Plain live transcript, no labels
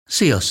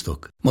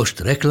Sziasztok! Most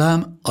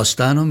reklám,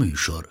 aztán a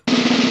műsor.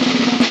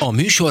 A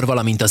műsor,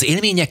 valamint az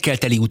élményekkel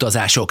teli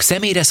utazások,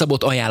 személyre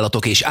szabott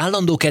ajánlatok és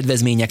állandó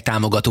kedvezmények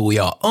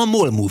támogatója a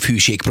MOL Move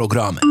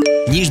hűségprogram.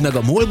 Nyisd meg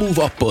a MOL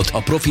Move appot,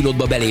 a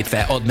profilodba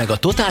belépve add meg a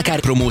Totalcar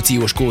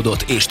promóciós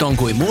kódot és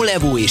tankolj MOL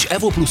Evo és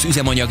Evo Plus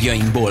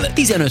üzemanyagjainkból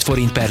 15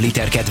 forint per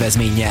liter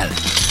kedvezménnyel.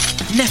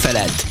 Ne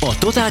feledd, a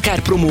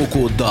Totalcar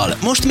promókóddal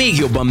most még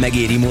jobban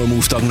megéri MOL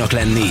Move tagnak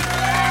lenni.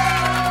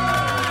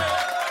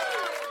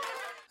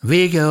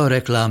 Vége a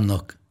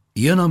reklámnak,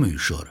 jön a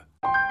műsor.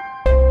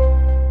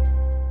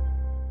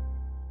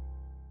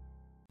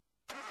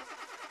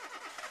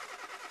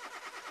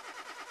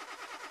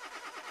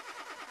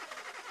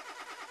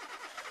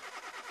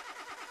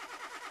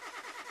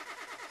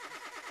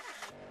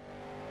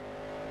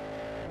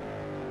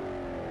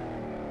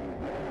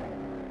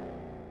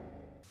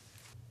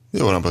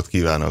 Jó napot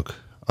kívánok!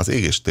 Az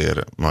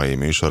Égéstér mai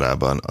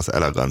műsorában az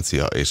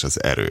elegancia és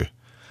az erő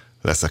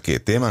lesz a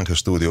két témánk. A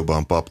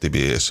stúdióban Pap Tibi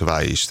és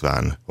Váj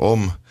István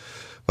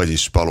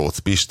vagyis Palóc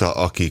Pista,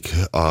 akik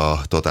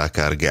a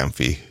Totalcar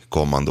Genfi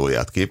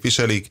kommandóját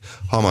képviselik.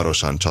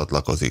 Hamarosan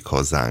csatlakozik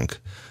hozzánk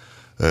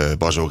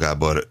Bazsó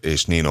Gábor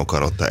és Nino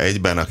Karotta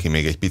egyben, aki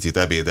még egy picit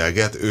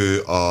ebédelget.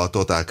 Ő a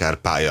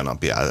Totalcar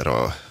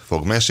pályanapjáról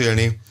fog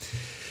mesélni.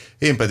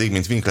 Én pedig,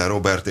 mint Winkler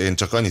Robert, én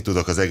csak annyit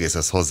tudok az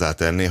egészhez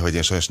hozzátenni, hogy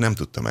én sajnos nem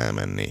tudtam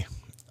elmenni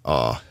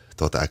a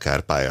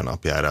Totalcar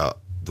pályanapjára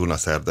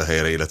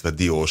Dunaszerdahelyre, illetve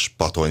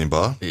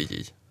Dióspatonyba.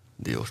 Így.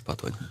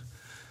 Dióspatony.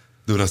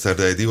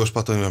 Dunaszerdahely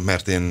Dióspatonyba,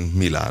 mert én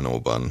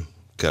Milánóban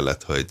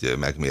kellett, hogy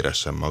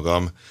megméressem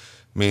magam,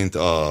 mint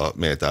a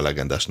méltán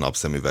legendás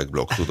napszemüveg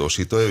blog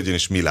tudósítója,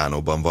 ugyanis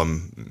Milánóban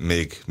van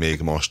még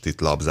most itt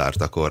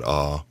labzártakor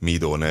a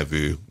Mido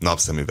nevű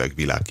napszemüveg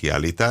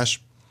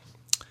világkiállítás,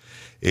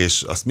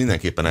 és azt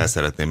mindenképpen el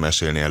szeretném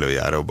mesélni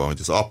előjáróban, hogy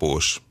az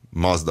após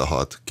Mazda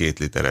 6 2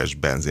 literes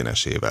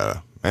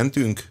benzinesével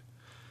mentünk,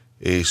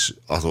 és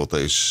azóta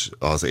is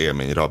az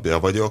élmény rabja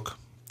vagyok.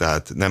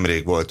 Tehát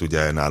nemrég volt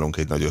ugye nálunk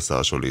egy nagy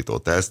összehasonlító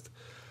teszt.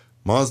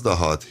 Mazda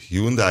 6,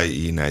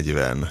 Hyundai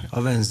i40,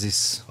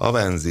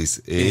 Avensis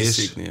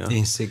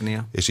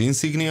és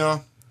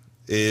Insignia,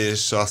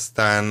 és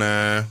aztán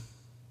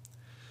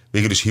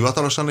végül is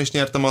hivatalosan is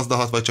nyertem Mazda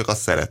 6, vagy csak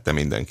azt szerette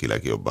mindenki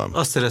legjobban?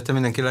 Azt szerette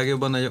mindenki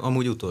legjobban,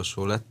 amúgy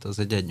utolsó lett, az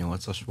egy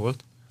 1.8-as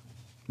volt.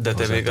 De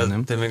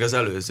te még az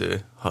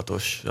előző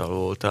 6-ossal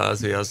voltál,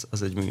 azért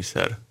az egy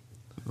műszer.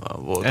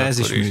 Volt ez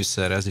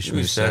is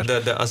műszer.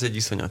 De az egy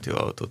iszonyat jó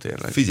autó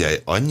tényleg. Figyelj,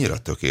 annyira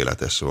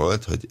tökéletes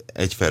volt, hogy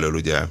egyfelől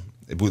ugye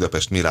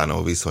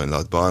Budapest-Milánó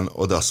viszonylatban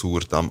oda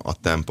szúrtam a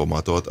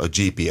tempomatot a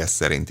GPS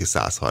szerinti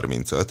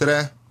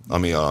 135-re,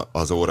 ami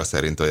az óra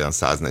szerint olyan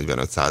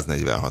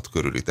 145-146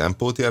 körüli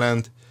tempót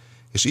jelent,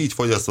 és így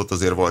fogyasztott,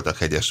 azért voltak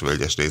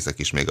hegyes-völgyes részek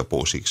is még a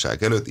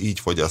pósikság előtt, így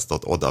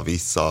fogyasztott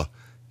oda-vissza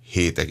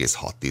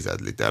 7,6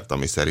 litert,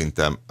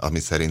 ami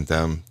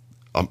szerintem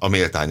a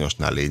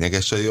méltányosnál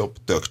lényegesen jobb,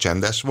 tök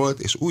csendes volt,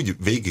 és úgy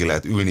végig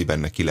lehet ülni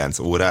benne 9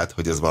 órát,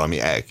 hogy ez valami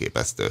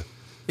elképesztő.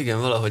 Igen,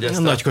 valahogy ezt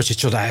nagy kocsi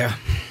csodája.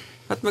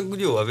 Hát meg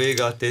jó a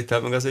végeáttétel,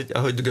 meg az egy,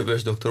 ahogy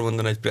Göbös doktor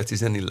mondaná, egy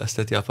precízen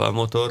illesztett japán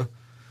motor,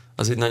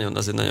 az egy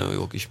nagyon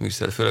jó kis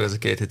műszer, főleg az a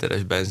 2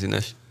 literes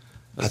benzines.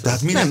 Hát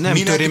tehát nem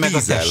töri meg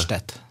a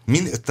testet.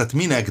 Tehát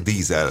minek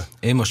dízel?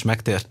 Én most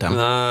megtértem.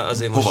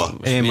 Hova?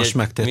 Én most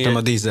megtértem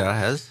a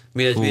dízelhez.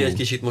 Mi egy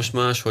kicsit most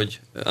más, hogy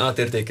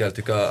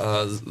átértékeltük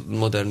a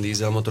modern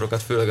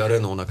dízelmotorokat, főleg a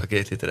Renault-nak a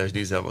 2 literes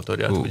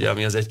dízelmotorját, ugye,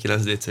 ami az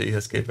 1.9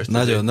 DCI-hez képest.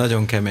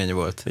 Nagyon kemény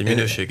volt. Egy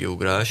minőségi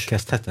ugrás.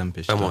 Kezdhetem,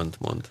 Pista?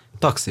 Mond.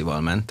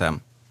 Taxival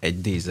mentem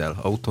egy dízel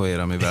autóért,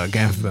 amivel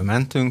Genfbe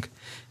mentünk,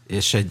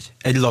 és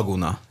egy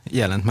Laguna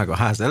jelent meg a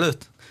ház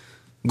előtt.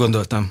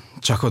 Gondoltam,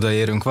 csak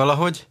odaérünk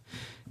valahogy,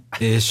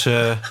 és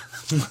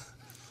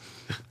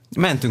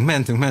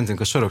mentünk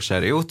a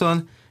Soroksári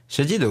úton, és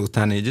egy idő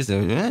után így,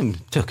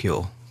 tök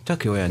jó,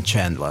 olyan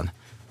csend van.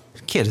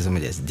 Kérdezem,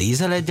 hogy ez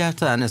dízel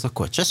egyáltalán, ez a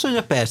kocsi? Azt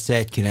mondja,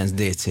 persze, 1.9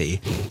 DCI.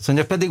 Azt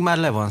mondja, pedig már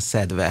le van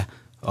szedve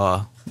a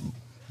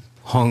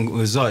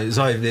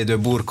zajvédő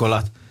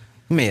burkolat.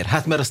 Miért?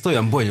 Hát mert azt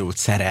olyan bonyolult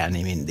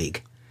szerelni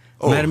mindig.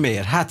 Mert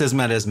miért? Hát ez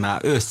már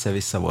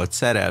össze-vissza volt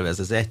szerelve, ez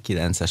az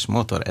 1.9-es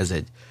motor, ez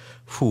egy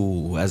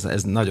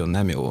ez nagyon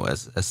nem jó,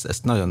 ezt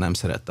nagyon nem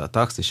szerette a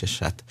taxis, és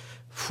hát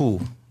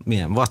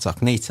milyen vacak,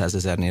 400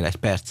 000-nél egy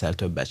perccel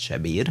többet se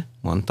bír,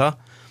 mondta,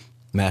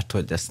 mert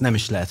hogy ezt nem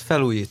is lehet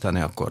felújítani,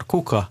 akkor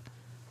kuka.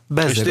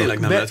 És tényleg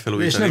nem lehet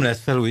felújítani. És nem lehet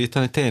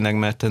felújítani, tényleg,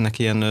 mert ennek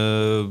ilyen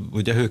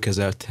ugye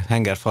hőkezelt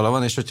hengerfala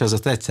van, és hogyha az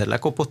ott egyszer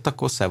lekopott,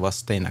 akkor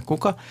szevasz, tényleg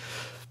kuka.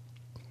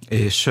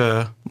 És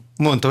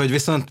mondta, hogy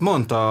viszont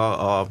mondta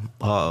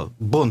a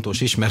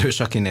bontós ismerős,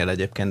 akinél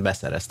egyébként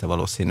beszerezte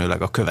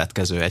valószínűleg a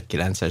következő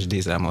 1.9-es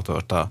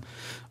dízelmotort a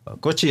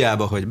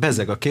kocsijába, hogy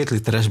bezeg a 2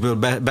 literesből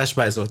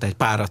bespájzolt egy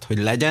párat, hogy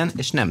legyen,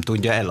 és nem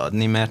tudja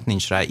eladni, mert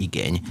nincs rá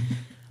igény.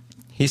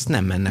 Hisz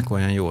nem mennek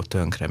olyan jól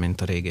tönkre,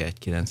 mint a régi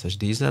 1.9-es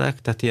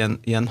dízelek, tehát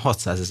ilyen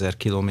 600 000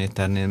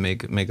 kilométernél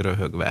még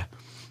röhögve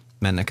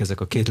mennek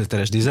ezek a 2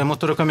 literes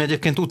dízelmotorok, ami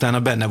egyébként utána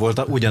benne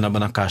volt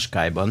ugyanabban a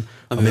Qashqaiban,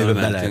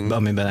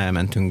 amiben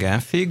elmentünk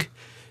Genfig,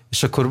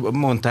 és akkor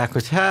mondták,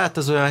 hogy hát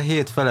az olyan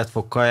 7 felett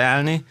fog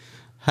kajálni,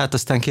 hát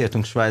aztán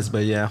kértünk Svájcba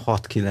ilyen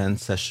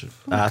 6-9-es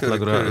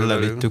átlagra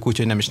levittük,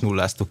 úgyhogy nem is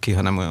nulláztuk ki,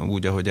 hanem olyan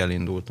úgy, ahogy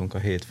elindultunk a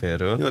 7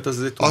 félről. Jó,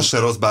 az se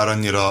rossz, bár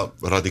annyira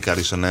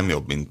radikálisan nem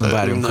jobb, mint...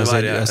 Várjunk,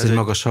 ez egy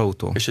magas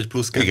autó. És egy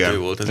 +2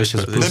 volt.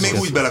 De még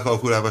úgy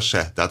belekalkulálva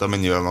se, tehát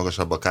amennyivel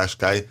magasabb a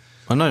Qashqai.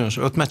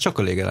 Ott már csak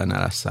a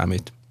légellenállás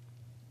számít.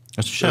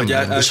 És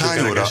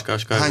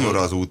hány óra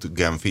az út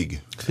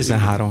Genfig?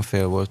 13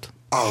 fél volt.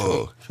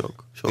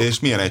 Sok. És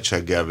milyen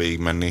egyseggel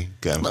végigmenni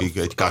Genfig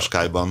egy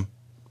Qashqaiban?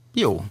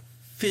 Jó.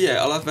 Figyelj,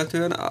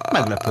 alapvetően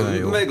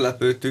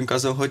meglepődtünk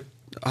azon, hogy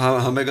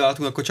ha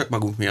megálltunk, akkor csak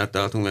magunk miatt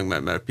álltunk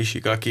meg, mert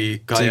pisik,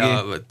 aki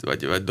kajál,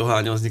 vagy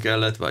dohányozni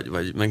kellett,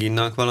 vagy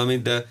meginnak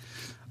valamit, de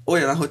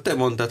olyan, ahogy te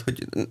mondtad,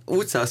 hogy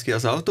úgy szállsz ki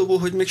az autóból,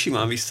 hogy még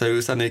simán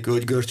visszaülsz, anélkül,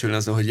 hogy görcsölni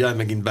azon, hogy jaj,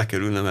 megint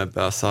bekerülnem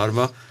ebbe a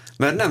szarba,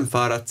 mert nem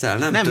fáradsz el,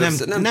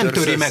 nem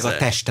töri meg a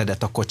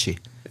testedet a kocsi.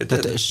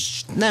 Tehát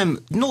nem,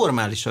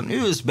 normálisan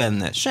ülsz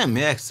benne,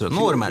 semmi extra,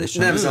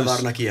 normálisan nem ülsz.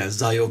 zavarnak ilyen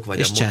zajok,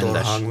 vagy a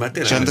motorhang, mert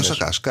tényleg csendes a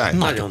Qashqai?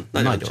 Nagyon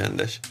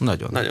csendes.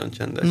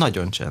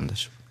 Nagyon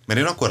csendes. Mert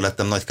én akkor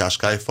lettem nagy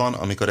Qashqai fan,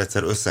 amikor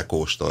egyszer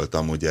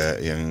összekóstoltam,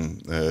 ugye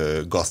ilyen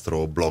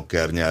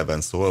gastroblogger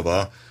nyelven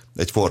szólva,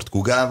 egy Ford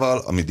Kugával,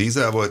 ami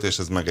dízel volt, és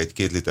ez meg egy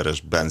 2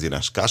 literes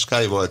benzines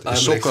Qashqai volt,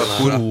 és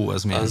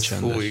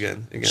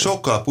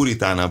sokkal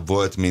puritánabb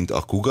volt, mint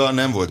a Kuga,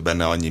 nem volt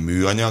benne annyi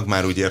műanyag,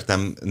 már úgy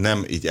értem,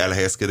 nem így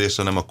elhelyezkedés,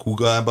 hanem a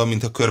Kugában,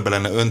 mint ha körbe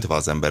lenne öntve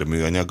az ember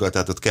műanyaggal,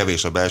 tehát ott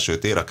kevés a belső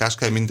tér, a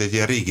Qashqai mint egy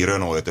ilyen régi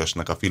Renault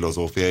 5-ösnek a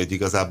filozófia, így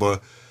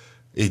igazából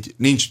így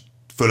nincs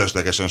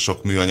fölöslegesen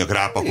sok műanyag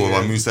rápakolva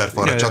a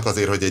műszerfalra, csak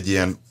azért, hogy egy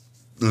ilyen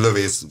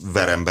lövész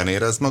veremben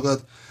érezd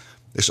magad.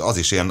 És az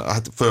is ilyen,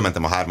 hát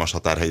fölmentem a 3-as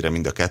határhegyre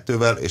mind a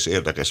 2-vel, és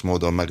érdekes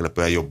módon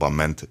meglepően jobban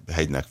ment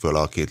hegynek föl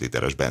a 2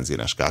 literes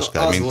benzines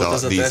Qashqai, mint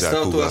a dízel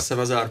Kuga. Azt hiszem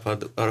az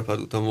Árpád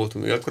úton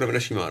voltunk még akkor, amire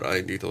simán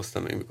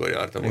ráindítoztam én, mikor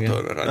jártam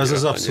motorra. Ez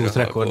az abszolút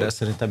rekord, de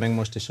szerintem még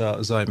most is a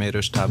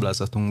zajmérős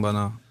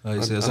táblázatunkban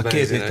ez a 2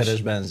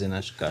 literes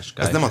benzines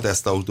Qashqai. Ez nem a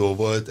tesztautó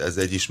volt, ez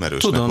egy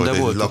ismerősnek volt,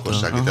 egy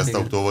lakossági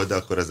tesztautó volt, de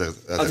akkor ezek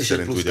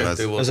szerint ugyanaz.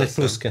 Ez egy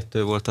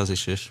 +2 volt az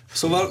is.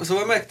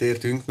 Szóval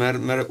megtértünk,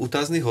 mert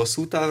utazni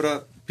hosszú távra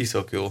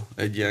piszok jó,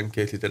 egy ilyen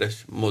 2 literes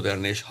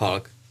modern és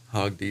halk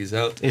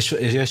dízel.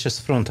 És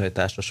ez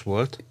fronthajtásos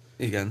volt.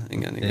 Igen,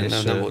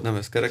 nem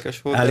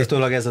összkerekes volt.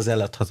 Állítólag ez az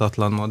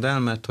eladhatatlan modell,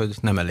 mert hogy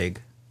nem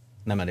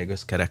elég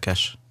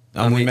összkerekes.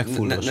 Amúgy meg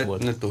fullos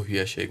volt. Nettó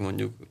hülyeség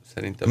mondjuk,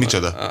 szerintem.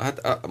 Micsoda?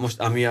 Hát most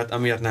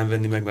amiatt nem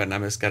venni meg, mert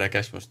nem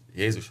összkerekes, most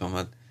Jézusom,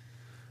 hát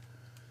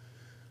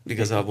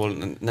igazából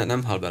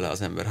nem hal bele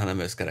az ember, hanem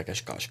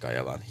összkerekes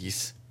Qashqaija van,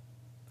 hisz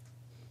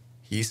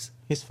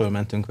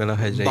fölmentünk vele a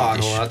hegyre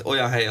is. Hát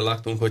olyan helyen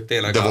laktunk, hogy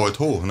tényleg... De volt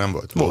hó? Nem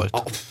volt?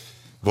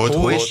 Volt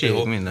hó és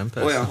jég, minden,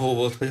 persze. Olyan hó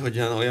volt, hogy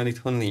olyan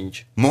itthon nincs.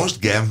 Most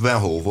Genfben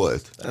hó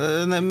volt?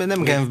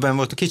 Nem Genfben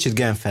volt, kicsit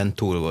Genfen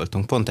túl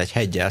voltunk, pont egy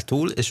heggyel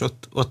túl, és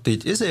ott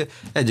így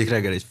egyik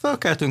reggel így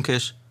felkeltünk,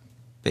 és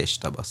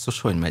Pesta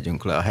basszus, hogy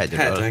megyünk le a hegyről?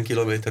 70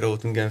 kilométerre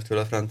voltunk Genftől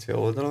a francia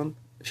oldalon,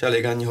 és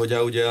elég annyi, hogy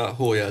ugye a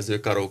hójelző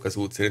karók az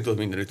út szerint, ott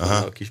mindenütt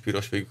van a kis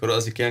piros végükor,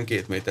 azok ilyen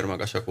 2 méter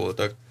magasak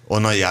voltak.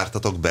 Onnan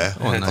jártatok be?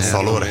 A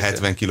Szalor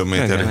 70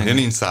 kilométer,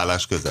 nincs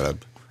szállás közelebb.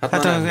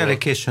 Hát elég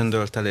későn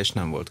dölt el, és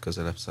nem volt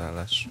közelebb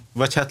szállás.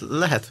 Vagy hát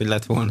lehet, hogy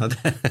lett volna,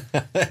 de...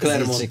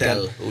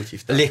 Clermontel, úgy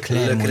hívták. Le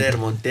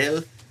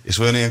Clermontel. És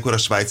olyan ilyenkor a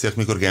svájciak,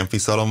 mikor Genfi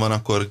szalon van,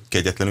 akkor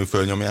kegyetlenül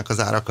fölnyomják az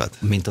árakat?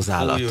 Mint az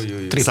állat.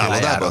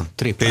 Szállodában?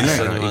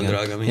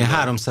 Tényleg? Ilyen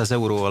 300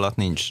 euró alatt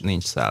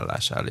nincs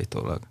szállás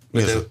állítólag.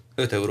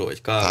 5 euró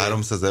egy kávé.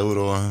 300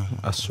 euró?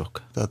 Az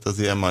sok. Tehát az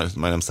ilyen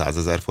majdnem 100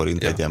 000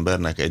 forint egy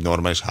embernek, egy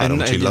normális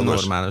 3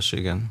 csillagos? Egy normális,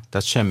 igen.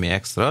 Tehát semmi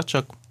extra,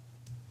 csak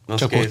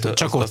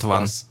ott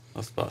van.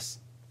 Az passz.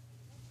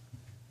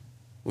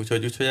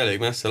 Úgyhogy elég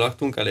messze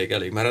laktunk,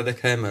 elég meredek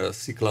hely, mert a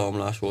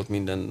sziklaomlás volt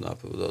minden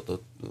nap,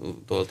 ott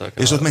tolták.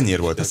 És ott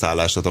mennyire volt a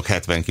szállásotok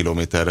 70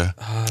 kilométerre?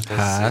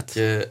 Hát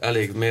egy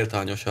elég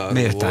méltányos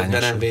áru volt, de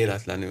nem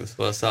véletlenül,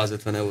 szóval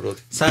 150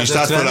 eurót.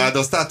 Pistát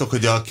feláldoztátok,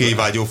 hogy a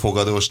kévágyó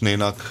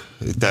fogadósnénak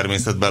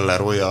természetben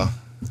lerolja?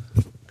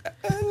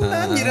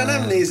 Annyira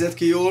nem nézett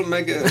ki jól,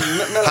 meg...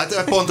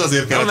 Hát pont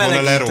azért kellett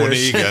volna lerolni,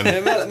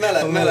 igen.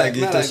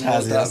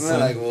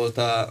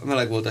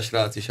 Meleg volt a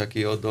srác is,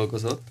 aki ott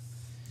dolgozott.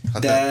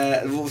 Hát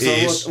de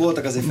szóval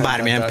voltak azért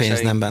bármilyen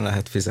pénznemben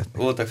lehet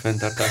fizetni. Voltak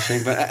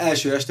fenntartásainkban.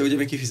 Első este ugye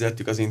mi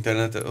kifizettük az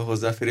internet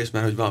hozzáférést,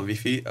 mert hogy van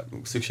wifi,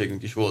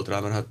 szükségünk is volt rá,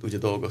 mert hát ugye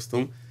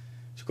dolgoztunk.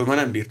 És akkor már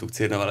nem bírtuk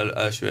cérnevel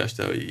első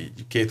este, hogy így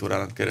 2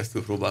 órán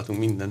keresztül próbáltunk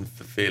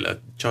mindenféle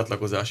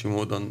csatlakozási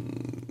módon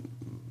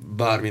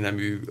bármi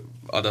nemű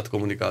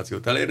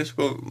adatkommunikációt elérni, és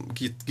akkor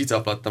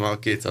kicaplattam a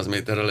 200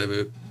 méterre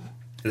levő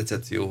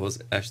recepcióhoz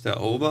este a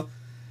hóba,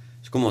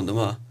 és akkor mondom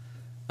a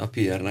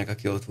PR-nek,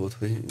 aki ott volt,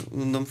 hogy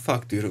mondom,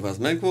 faktúra az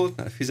meg volt,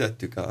 mert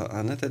fizettük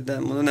a netet, de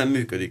mondom, nem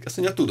működik. Azt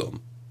mondja,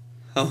 tudom.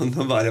 Hát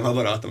mondom, várja már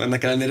barátom,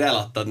 ennek ellenére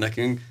eladtad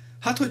nekünk.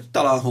 Hát, hogy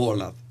talán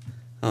holnap.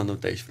 Mondom,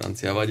 te is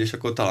francia vagy, és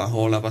akkor talán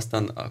holnap,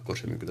 aztán akkor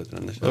sem működött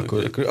rendesen.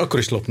 Akkor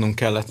is lopnunk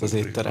kellett az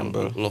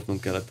étteremből.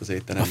 Lopnunk kellett az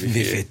étterem A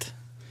wifi-t.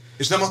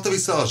 És nem adta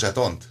vissza a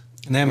zsetont?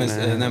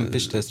 Nem,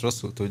 Pista ezt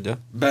rosszul tudja.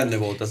 Benne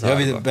volt az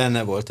árba.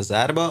 Benne volt az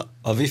árba,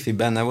 a wifi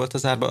benne volt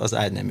az árba, az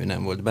ágynemű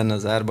nem volt benne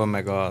az árba,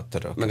 meg a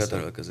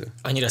törölköző.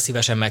 Annyira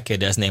szívesen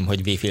megkérdezném,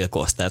 hogy wifi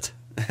kostat.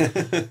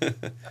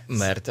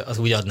 Mert az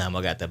úgy adná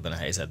magát ebben a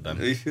helyzetben.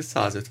 Wifi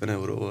 150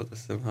 euró volt,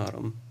 azt hiszem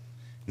 3.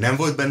 Nem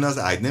volt benne az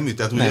ágynemű?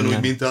 Tehát ugyanúgy,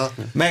 mint a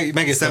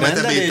Megért a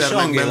rendelés,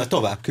 Angéla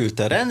tovább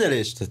küldte a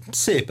rendelést, tehát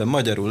szépen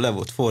magyarul le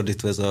volt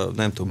fordítva ez a,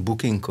 nem tudom,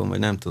 Booking.com, vagy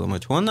nem tudom,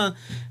 hogy honnan,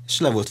 és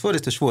le volt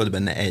fordítva, és volt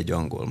benne egy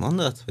angol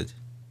mondat, hogy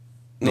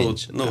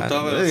nincs. No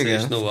towels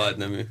és no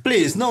ágynemű.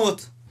 Please,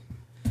 note!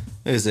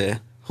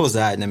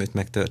 Hozzá ágyneműt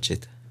meg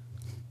törcsit.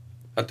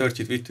 Hát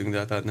törcsit vittünk, de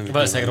hát ágyneműt.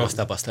 Valószínűleg rossz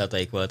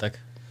tapasztalataik voltak.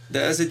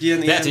 De ez egy ilyen...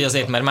 Lehet, hogy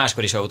azért, mert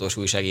máskor is autós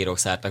újságírók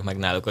szártak meg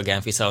náluk a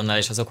Genfi szalonnál,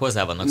 és azok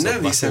hozzá vannak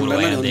szokva szóló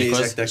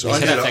ajándékhoz, és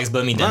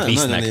reflexből mindent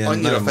visznek.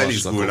 Annyira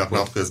felizgulnak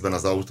napközben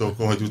az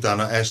autókon, hogy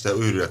utána este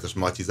őrületes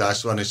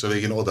matyizás van, és a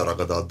végén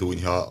odaragad a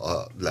dunyha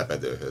a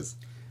lepedőhöz.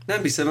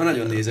 Nem hiszem, mert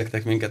nagyon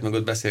nézektek minket, meg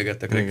ott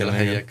beszélgettek reggel a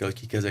helyiekkel, hogy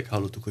kik ezek,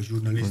 hallottuk, hogy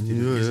zsurnaliszti.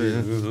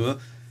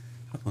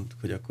 Hát mondtuk,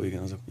 hogy akkor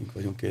igen, azok mink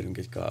vagyunk, kérünk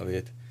egy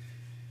kávét.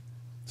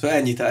 Szóval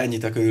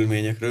ennyit a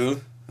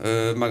körülményekről.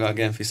 Maga a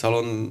Genfi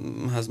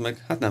szalonhoz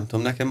meg, hát nem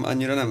tudom, nekem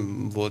annyira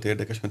nem volt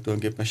érdekes, mert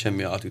tulajdonképpen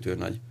semmi átütő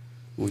nagy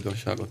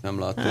újdonságot nem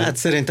láttam. Hát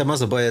szerintem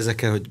az a baj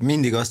ezekkel, hogy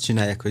mindig azt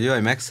csinálják, hogy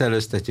jaj,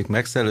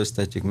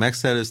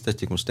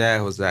 megszellőztetjük, most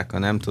elhozzák a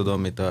nem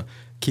tudom mit, a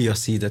Kia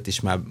Ceed-et is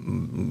már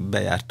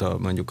bejárta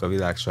mondjuk a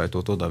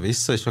világsajtót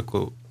oda-vissza, és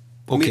akkor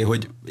oké,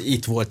 hogy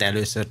itt volt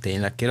először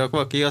tényleg kirakva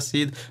a Kia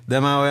Ceed, de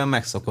már olyan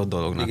megszokott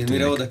dolognak igen,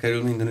 tűnik. mire oda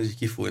kerül minden, hogy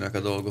kifújnak a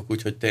dolgok,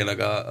 úgyhogy tényleg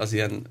az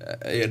ilyen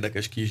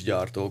érdekes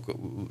kisgyártók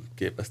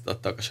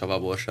képeztettek a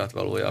savaborsát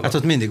valójában. Hát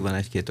ott mindig van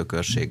egy-két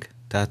ökörség.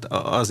 Tehát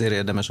azért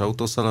érdemes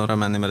autószalonra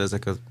menni, mert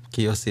ezek a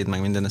Kia Ceed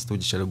meg minden, ezt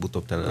úgyis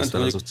előbb-utóbb tele lesz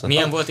fel az utcán.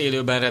 Milyen volt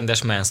élőben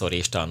rendes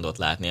Mansory standot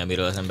látni,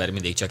 amiről az ember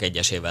mindig csak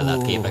egyesével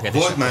lát képeket.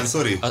 Volt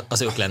Mansory?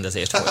 Az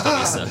öklendezést folyta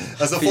vissza.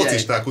 Ez a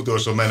focisták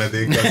utolsó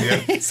menedék,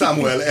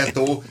 Samuel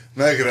Eto'o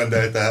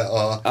megrendelte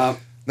a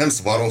nem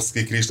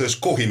Swarovski kristályos,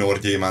 Kohinoor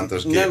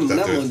gyémántos géptetőt.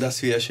 Nem mondasz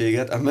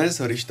hülyeséget, a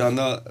Mansory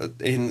standal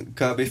én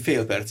kb.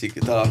 Fél percig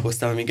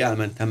találkoztam, amíg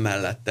elmentem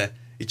mellette.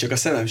 Itt csak a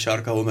szemem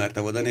sarkából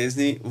mertem oda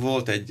nézni.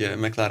 Volt egy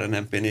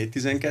McLaren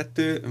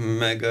MP412,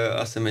 meg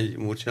azt hiszem egy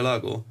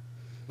Murcielago.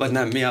 Vagy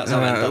nem, mi az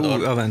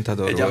Aventador?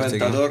 Aventador egy volt,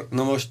 Aventador. igen.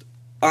 Na most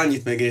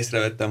annyit még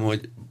észrevettem,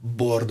 hogy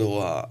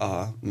Bordeaux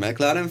a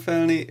McLaren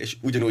felni, és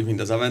ugyanúgy,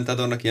 mint az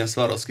Aventadornak, ilyen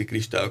Swarovski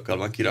kristályokkal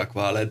van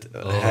kirakva a LED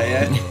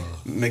helye,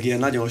 meg ilyen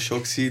nagyon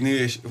sokszínű,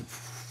 és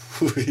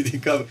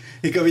inkább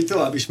így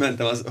tovább is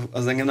mentem,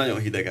 az engem nagyon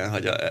hidegen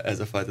hagyja ez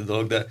a fajta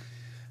dolog, de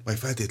majd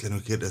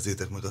feltétlenül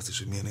kérdezzétek meg azt is,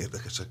 hogy milyen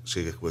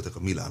érdekességek voltak a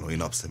milánói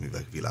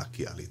napszemüveg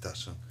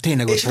világkiállításon.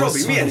 Tényleg ott és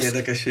Robi, milyen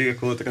érdekességek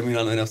voltak a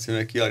milánói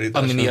napszemüveg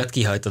kiállításon? Ami miatt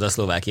kihajtad a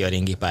Szlovákia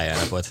ringi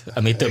pályánapot,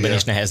 amit többen igen.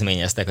 is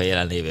nehezményeztek a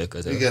jelenlévők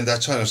közül. Igen, de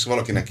hát sajnos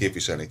valakinek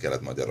képviselni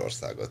kellett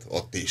Magyarországot.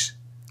 Ott is.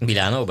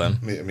 Milánóban?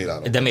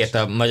 Milánóban. De miért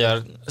a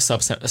magyar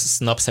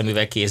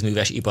napszemüveg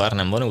kézműves ipar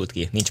nem vonult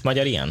ki? Nincs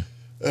magyar ilyen?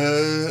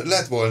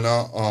 Lett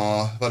volna,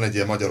 van egy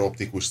ilyen magyar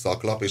optikus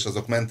szaklap, és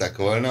azok mentek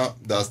volna,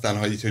 de aztán,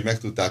 hogy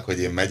megtudták, hogy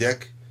én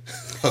megyek,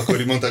 akkor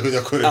így mondták, hogy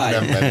akkor ők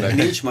nem mennek.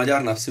 Nincs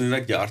magyar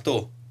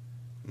napszemüveggyártó?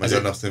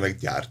 Magyar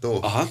napszemüveggyártó?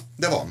 Aha.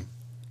 De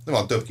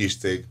van több kis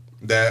cég.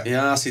 De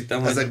ja, azt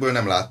hittem, ezekből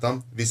nem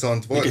láttam,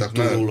 viszont voltak...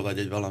 Egy Turul vagy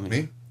egy valami.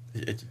 Mi?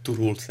 Egy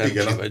Turul szemcsi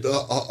igen, vagy...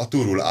 a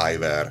Turul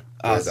Eyewear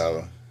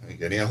például.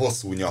 Igen, ilyen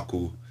hosszú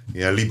nyakú,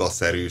 ilyen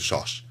libaszerű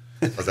sas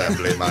az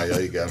emblémája,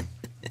 igen.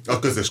 A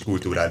közös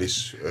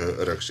kulturális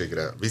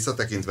örökségre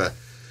visszatekintve.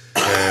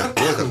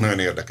 Voltak nagyon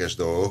érdekes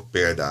dolgok,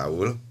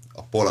 például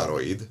a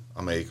Polaroid,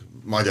 amelyik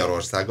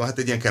Magyarországon, hát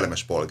egy ilyen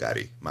kellemes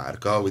polgári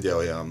márka, ugye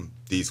olyan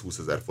 10-20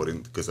 ezer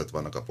forint között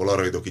vannak a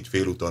Polaroidok, így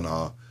félúton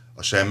a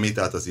semmi,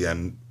 tehát az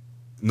ilyen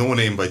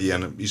no-name, vagy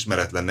ilyen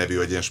ismeretlen nevű,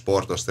 vagy ilyen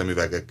sportos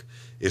szemüvegek,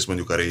 és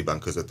mondjuk a Ray-Ban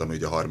között, ami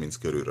ugye 30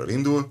 körülről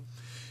indul,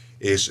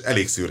 és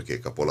elég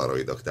szürkék a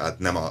polaroidok, tehát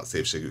nem a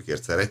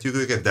szépségükért szeretjük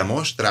őket, de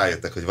most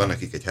rájöttek, hogy van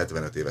nekik egy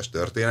 75 éves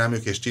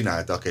történelmük, és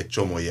csináltak egy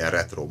csomó ilyen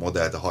retro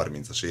modellt a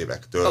 30-as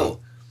évektől. Oh.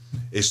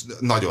 És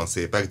nagyon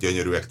szépek,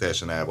 gyönyörűek,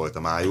 teljesen el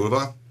voltam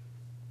ájulva.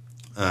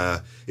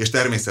 És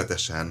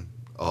természetesen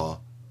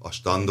a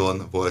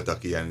standon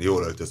voltak ilyen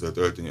jól öltözött,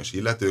 öltönyös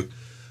illetők,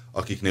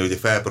 akiknél ugye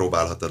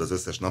felpróbálhattad az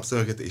összes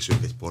napszemüveget, és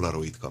ők egy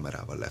Polaroid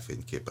kamerával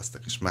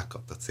lefényképeztek, és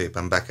megkaptad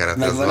szépen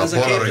bekeretezve a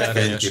Polaroid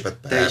fényképet.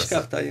 Te is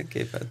kaptál ilyen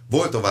képet?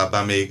 Volt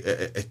továbbá még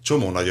egy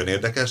csomó nagyon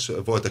érdekes,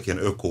 voltak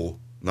ilyen öko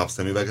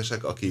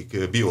napszemüvegesek,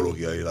 akik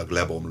biológiailag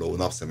lebomló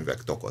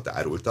napszemüveg tokot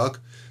árultak.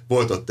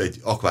 Volt ott egy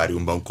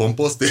akváriumban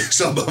komposzt, és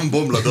abban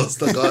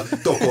bomladoztak a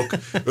tokok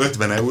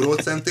 50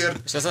 eurócentért.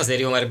 És az azért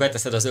jó, mert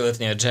beteszed az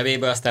öltni a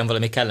zsebébe, aztán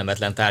valami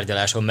kellemetlen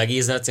tárgyaláson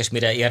megizzadsz, és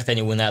mire érte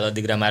nyúlnál,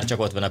 addigra már csak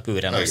ott van a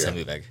pőre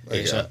napszemüveg.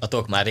 És a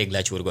tok már rég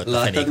lecsurgott a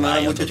fenék. Láttad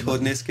már úgy, hogy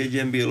néz ki egy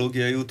ilyen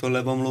biológiai úton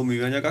lebomló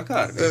műanyag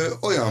akármi?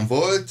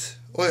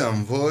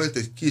 Olyan volt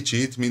egy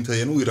kicsit, mintha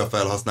ilyen újra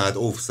felhasznált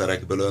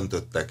óvszerekből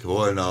öntöttek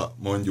volna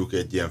mondjuk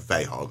egy ilyen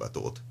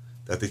fejhallgatót.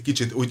 Tehát egy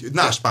kicsit úgy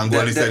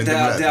náspángolni szerintem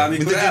lehet. De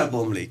amikor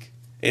elbomlik.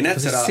 Én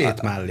egyszer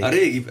a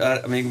régi,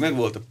 még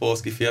megvolt a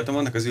polszki fiatam,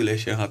 annak az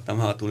ülésén hattam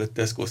hátul egy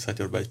Tesco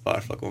szatyorba egy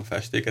pár flakon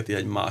festéket, így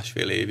egy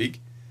 1,5 évig.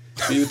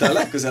 Miután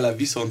legközelebb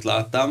viszont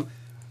láttam,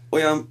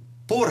 olyan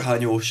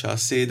porhanyóssal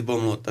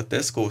szétbomlott a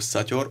Tesco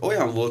szatyor,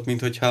 olyan volt,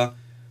 minthogyha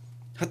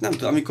hát nem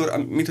tudom,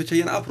 minthogyha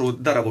ilyen apró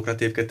darabokra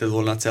tépkedted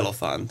volna a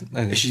celofánt.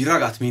 És így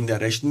ragadt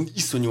mindenre, és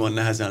iszonyúan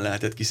nehezen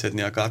lehetett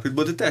kiszedni a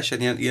kárpitból, de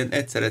teljesen ilyen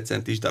egy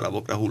centis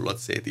darabokra hullott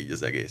szét így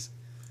az egész.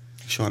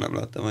 Soha nem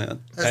láttam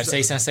olyan. Persze,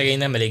 hiszen szegény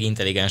nem elég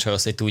intelligens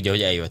ahhoz, hogy tudja,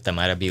 hogy eljött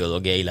már a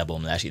biológiai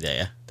lebomlás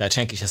ideje. Tehát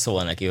senki se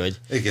szól neki, hogy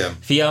igen.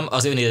 Fiam,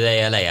 az ön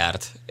ideje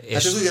lejárt, és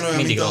hát ez ugyanolyan,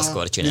 mindig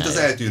rosszkor csinálja. Mint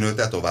az eltűnő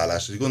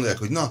tetoválás, hogy gondolják,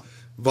 hogy na,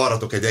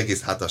 varratok egy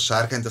egész hátas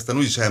sárkányt, aztán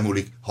úgyis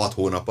elmúlik 6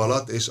 hónap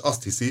alatt, és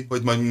azt hiszi,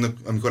 hogy majd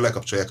amikor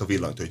lekapcsolják a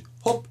villanyt, hogy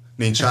hopp,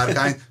 nincs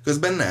sárkány,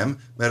 közben nem,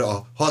 mert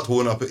a 6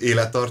 hónap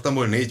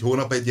élettartamból 4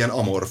 hónap egy ilyen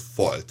amorf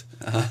folt.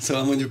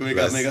 Szóval mondjuk még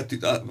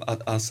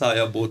a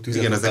szájából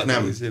tüzet. Igen, ezek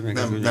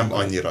nem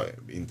annyira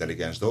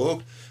intelligens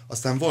dolgok.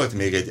 Aztán volt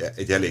még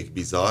egy elég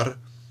bizarr,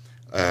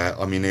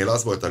 aminél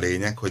az volt a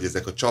lényeg, hogy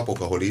ezek a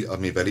csapok,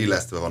 amivel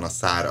illesztve van a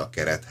szár a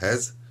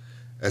kerethez,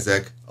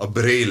 ezek a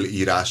Braille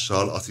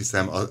írással, azt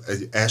hiszem,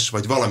 egy S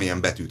vagy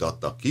valamilyen betűt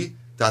adtak ki,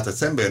 tehát ha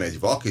szembe jön egy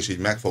vak, és így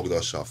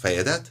megfogdassa a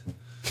fejedet,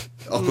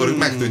 akkor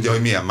megtudja,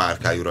 hogy milyen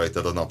márkájú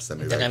rajtad a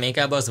napszemüveg. De nem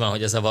inkább az van,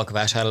 hogy ez a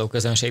vakvásárló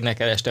közönségnek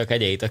kereste a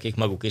kegyeit, akik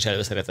maguk is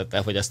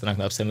előszeretettel fogyasztanak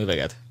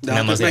napszemüveget? De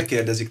nem azért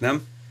megkérdezik,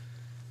 nem?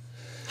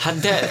 Hát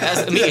de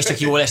ez mégiscsak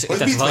jól esik. Hogy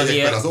mit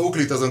vegyek, mert az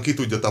Oaklit azon ki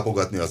tudja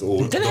tapogatni az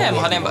De nem,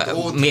 hanem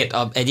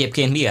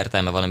egyébként mi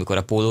értelme van, amikor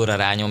a pólóra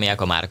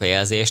rányomják a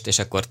márkajelzést, és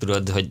akkor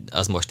tudod, hogy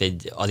az most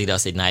egy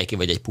Adidas, egy Nike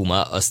vagy egy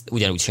Puma, az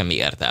ugyanúgy semmi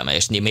értelme.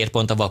 És miért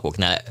pont a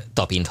vakoknál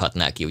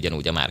tapinthatnál ki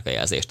ugyanúgy a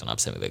márkajelzést a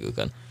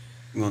napszemüvegükön?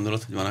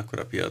 Gondolod, hogy van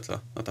akkora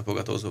piaca a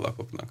tapogatózó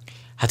vakoknak?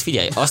 Hát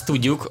figyelj, azt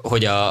tudjuk,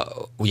 hogy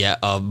ugye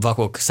a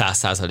vakok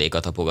 100%-a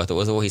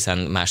tapogatózó, hiszen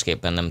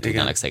másképpen nem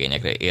tudnának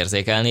szegényekre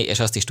érzékelni, és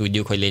azt is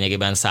tudjuk, hogy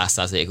lényegében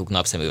 100%-uk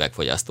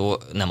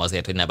napszemüvegfogyasztó, nem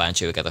azért, hogy ne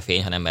bántsa őket a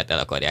fény, hanem mert el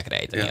akarják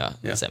rejteni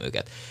a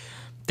szemüket.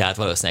 Tehát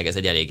valószínűleg ez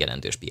egy elég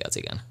jelentős piac,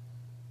 igen.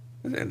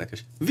 Ez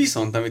érdekes.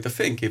 Viszont, amit a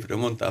fényképről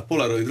mondtál,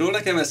 Polaroidról,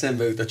 nekem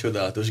eszembe jut a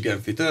csodálatos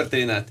genfi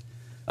történet,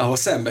 ahol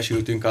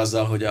szembesültünk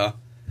azzal, hogy a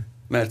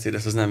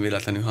Mercedes az nem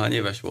véletlenül hány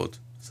éves volt?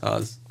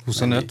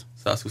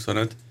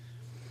 125.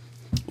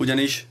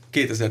 Ugyanis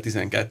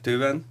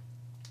 2012-ben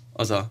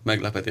az a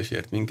meglepetés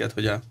ért minket,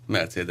 hogy a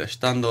Mercedes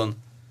standon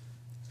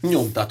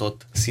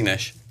nyomtatott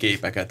színes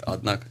képeket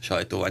adnak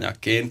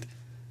sajtóanyagként,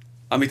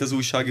 amit az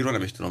újságíró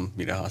nem is tudom,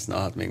 mire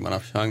használhat még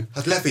manapság.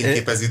 Hát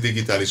lefényképezi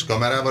digitális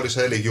kamerával, és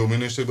ha elég jó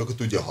minőségben, akkor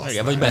tudja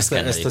használni. Vagy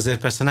ezt azért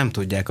persze nem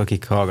tudják,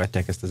 akik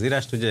hallgatják ezt az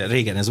írást. Ugye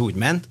régen ez úgy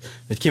ment,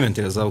 hogy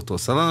kimentél az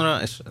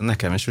autószalonra, és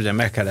nekem is ugye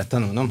meg kellett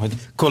tanulnom, hogy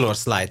color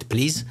slide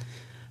please,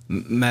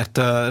 mert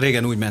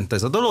régen úgy ment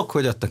ez a dolog,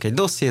 hogy adtak egy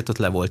dossziét, ott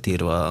le volt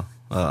írva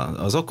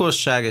az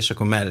okosság, és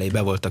akkor mellé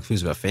be voltak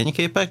fűzve a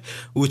fényképek,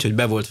 úgyhogy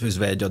be volt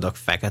fűzve egy adag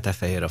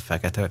fekete-fehér a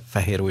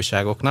fekete-fehér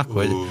újságoknak,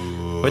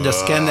 hogy a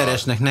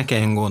szkenneresnek ne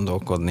kelljen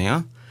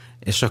gondolkodnia,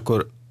 és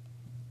akkor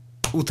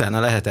utána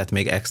lehetett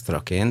még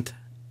extraként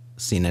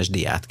színes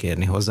diát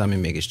kérni hozzá, ami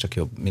mégiscsak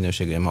jobb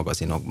minőségű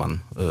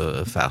magazinokban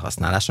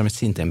felhasználás, amit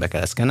szintén be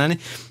kell szkennelni.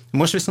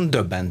 Most viszont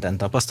döbbenten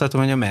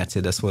tapasztaltam, hogy a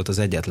Mercedes volt az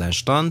egyetlen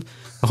stand,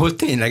 ahol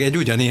tényleg egy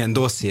ugyanilyen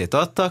dossziét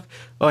adtak,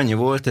 annyi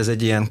volt, ez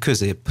egy ilyen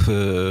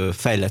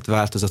középfejlett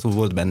változatú,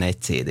 volt benne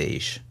egy CD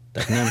is.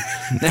 Tehát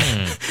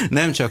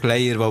nem csak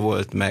leírva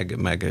volt,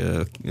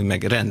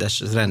 meg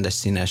rendes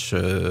színes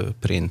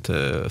print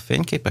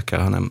fényképekkel,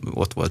 hanem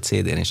ott volt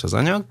CD-n is az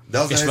anyag.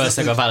 És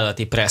valószínűleg a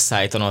vállalati press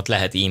site-on ott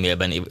lehet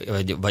e-mailben,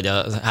 vagy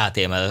a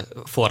HTML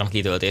form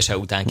kitöltése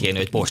után kérni,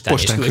 hogy postán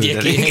is küldjék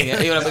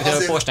ki.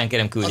 Postán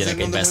kérem küldjenek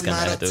egy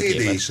beszkennelhető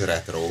képet. A CD is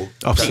retro.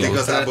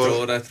 Abszolút.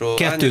 Retro.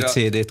 2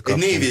 CD-t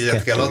kaptunk. Egy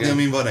névjegyet kell adni,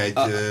 amin van egy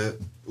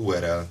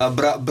URL. A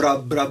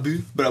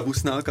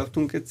Brabusnál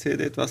kaptunk egy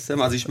CD-t, azt hiszem,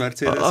 az is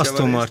Mercedes.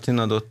 Aston Martin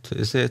adott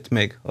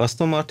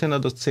Aston Martin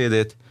adott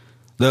CD-t,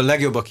 de a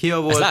legjobb a Kia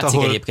volt,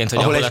 ahol egy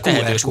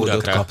QR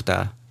kódot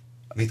kaptál.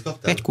 Mit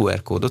kaptál? Egy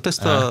QR kódot,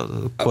 ezt a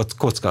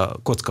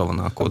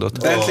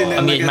kockavonalkódot.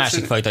 Ami egy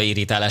másik fajta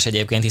irritálás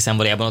egyébként, hiszen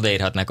valójában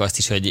odaírhatnak azt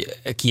is, hogy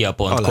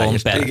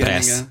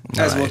kia.com/press.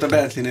 Ez volt a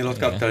Bentley-nél, ott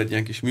kaptál egy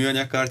ilyen kis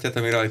műanyagkártyát,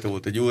 ami rajta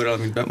volt egy URL,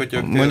 amit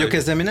bepötyögtél. Mondjuk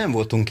ezzel mi nem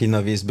voltunk kinn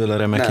a vízből a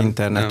remek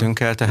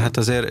internetünkkel, tehát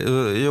azért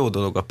jó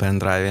dolog a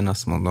pendrive, én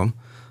azt mondom.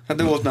 Hát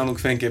de volt nálunk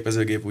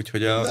fényképezőgép, úgyhogy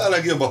De a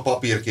legjobb a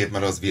papírkép,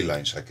 mert az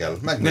villany se kell.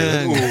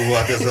 Megnézed,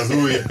 hát ez az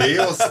új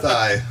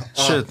B-osztály,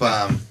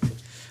 apám.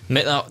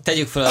 Na,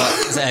 tegyük fel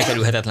az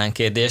elkerülhetetlen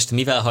kérdést,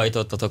 mivel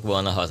hajtottatok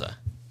volna haza?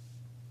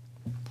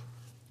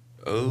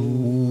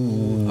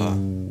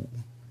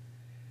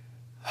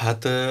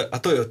 Hát a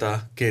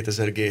Toyota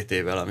 2000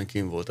 GT-vel, ami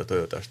kint volt a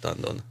Toyota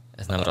standon.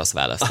 Ez nem rossz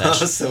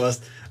választás. Azt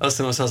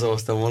hiszem, azt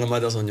hazahoztam volna,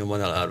 majd azon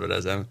nyomban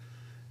elárverezem,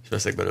 és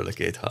veszek belőle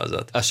 2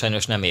 házat. Az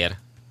sajnos nem ér.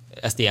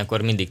 Ezt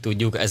ilyenkor mindig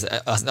tudjuk.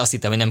 Azt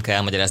hittem, hogy nem kell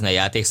elmagyarázni a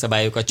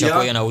játékszabályokat, csak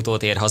olyan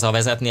autót ér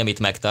hazavezetni, amit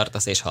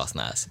megtartasz és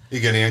használsz.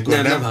 Igen, ilyenkor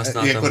nem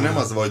nem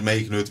az, hogy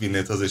melyik nőt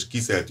vinnéd haza, és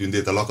kiszel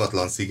Tündét a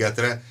lakatlan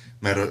szigetre,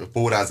 mert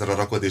pórázra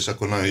rakod, és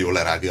akkor nagyon jól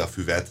lerágja a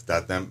füvet,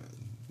 tehát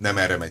nem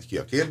erre megy ki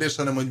a kérdés,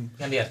 hanem hogy...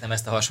 Nem értem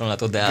ezt a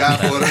hasonlatot, de...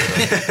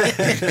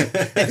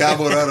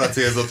 Gábor arra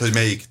célzott, hogy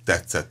melyik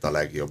tetszett a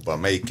legjobban,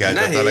 melyik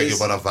keltett a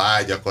legjobban a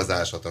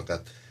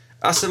vágyakozásokat.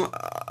 Azt hiszem,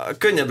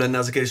 könnyebb lenne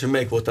az a kérdés, hogy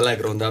melyik volt a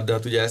legrondább, de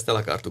hát ugye ezt el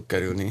akartuk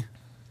kerülni.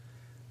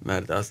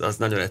 Mert az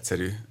nagyon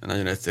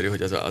egyszerű,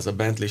 hogy az a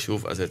Bentley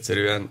SUV, az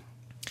egyszerűen...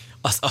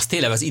 Az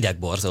tényleg az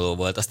idegborzoló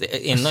volt.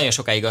 Én nagyon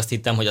sokáig azt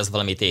hittem, hogy az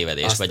valami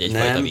tévedés, vagy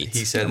egyfajta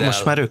vicc.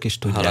 Most már ők is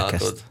tudják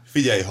ezt.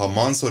 Figyelj, ha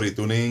Mansory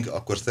tuning,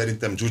 akkor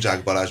szerintem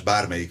Zsuzsák Balázs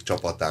bármelyik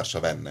csapattársa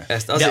venne.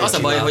 De az a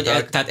baj, hogy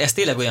tehát ez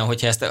tényleg olyan,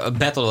 hogyha ezt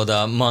betolod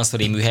a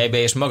Mansory műhelybe,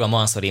 és maga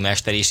Mansory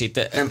mester is itt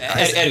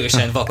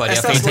erősen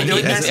vakarja a fényt,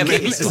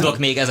 hogy mit tudok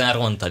még ezen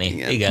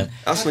rontani. Igen.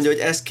 Azt mondja, hogy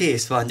ez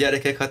kész van,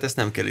 gyerekek, hát ezt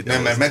nem kell ide.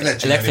 Nem, mert meg lehet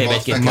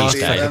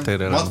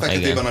csinálni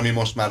matfeketében, ami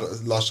most már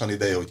lassan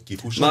ideje, hogy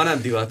kifusson. Már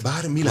nem divat.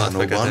 Bár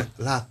Milánóban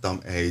láttam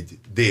egy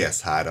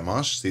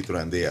DS3-as,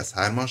 Citroen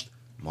DS3-ast,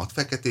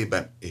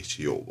 matfeketében, és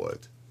jó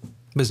volt.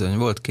 Bizony,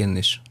 volt kinn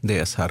is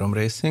DS3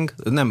 Racing,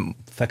 nem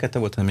fekete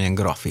volt, hanem ilyen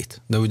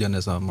grafit, de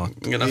ugyanez a mat.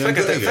 Igen, a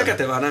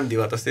fekete már nem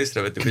divat, azt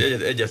észrevettük, hogy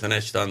egyetlen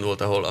egy stand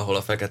volt, ahol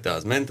a fekete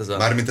az ment.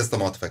 Mármint ezt a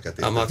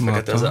matfeketét. A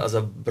matfekete, az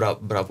a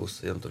Brabus.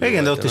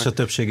 Igen, de ott is a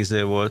többség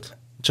volt.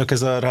 Csak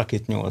ez a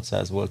Rocket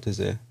 800 volt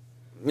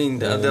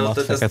Minden, de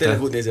ott ez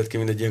tényleg úgy nézett ki,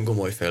 mint egy ilyen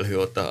gomoly felhő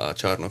ott a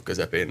csarnok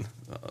közepén.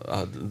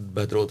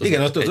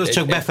 Igen, ott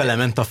csak befele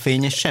ment a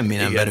fény, és semmi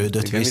nem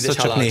verődött vissza,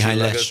 csak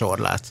néhány sor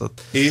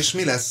látszott. És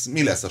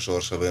mi lesz a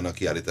sorsa vajon a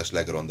kiállítás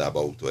legrondább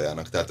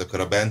autójának? Tehát akkor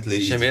a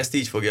Bentley... Semmi, ezt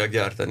így fogják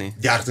gyártani.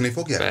 Gyártani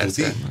fogják?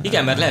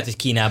 Igen, mert lehet, hogy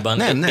Kínában,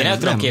 én el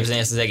tudom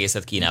képzelni, ezt az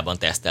egészet Kínában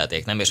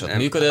tesztelték, nem? És ott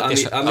működött,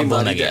 és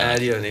abból megjelent.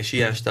 Eljön, és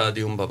ilyen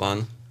stádiumban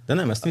van. De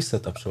nem, ezt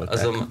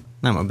visszatapsolták.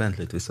 Nem, a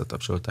Bentley-t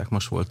visszatapsolták,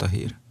 most volt a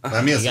hír.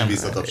 Már mi az, hogy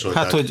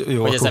visszatapsolták? Hát, hogy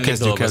jó, akkor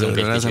kezdjük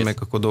előről, ezen meg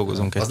akkor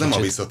dolgozunk egy kicsit. Az nem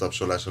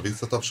a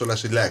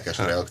visszatapsolás egy lelkes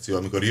reakció,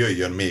 amikor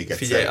jöjjön még egyszer.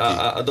 Figyelj,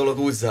 a dolog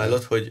úgy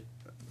zajlott, hogy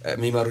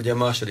mi már ugye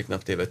második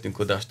nap tévedtünk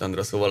oda a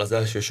standra, szóval az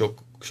első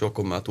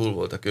sokkon már túl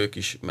voltak ők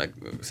is, meg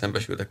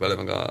szembesültek vele,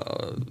 meg a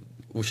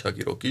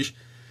újságírók is,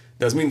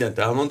 de az mindent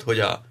elmond,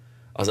 hogy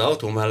az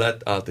autó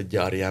mellett állt egy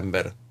gyári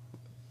ember,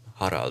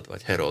 Harald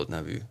vagy Harold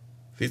nevű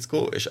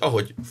fickó, és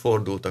ahogy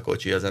fordult a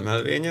kocsi az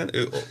emelvényen,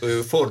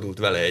 ő fordult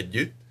vele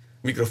együtt,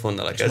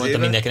 mikrofonnal a kezébe. És mondta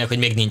mindenkinek, hogy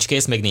még nincs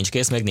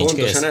kész.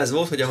 Pontosan ez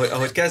volt, hogy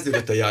ahogy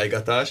kezdődött a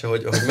jájgatás,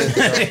 ahogy ment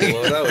az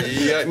autóra, hogy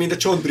mint a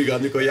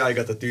csontbrigád, mikor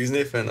jájgat a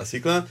tűznél fenn a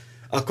sziklán,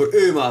 akkor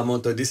ő már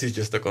mondta, hogy this is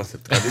just a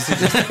concept car,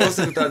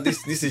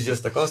 this is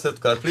just a concept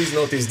car, please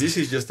notice, this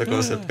is just a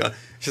concept car.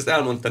 És ezt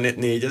elmondta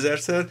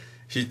 4000-szer,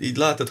 és így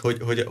látod,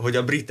 hogy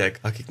a britek,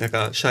 akiknek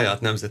a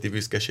saját nemzeti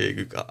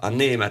büszkeségük, a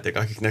németek,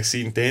 akiknek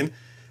szintén,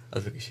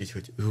 azok is így,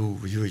 hogy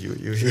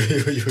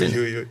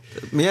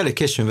Mi elég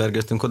későn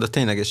vergődtünk oda,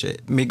 tényleg, és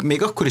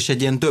még akkor is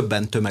egy ilyen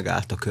döbbentő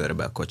megállta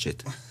körbe a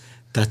kocsit.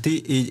 Tehát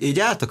így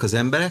álltak az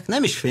emberek,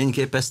 nem is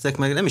fényképeztek,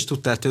 meg nem is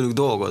tudtál tőlük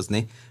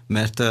dolgozni,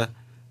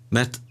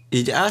 mert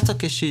így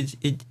álltak, és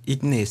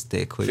így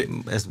nézték, hogy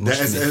ez most...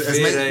 De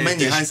ez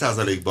mennyi, hány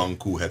százalékban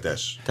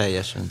Q7-es?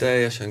 Teljesen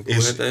Q7-es.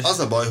 És az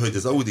a baj, hogy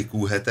az Audi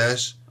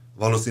Q7-es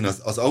valószínűleg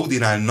az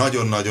Audinál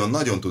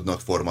nagyon-nagyon-nagyon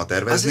tudnak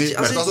formatervezni,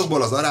 mert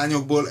azokból az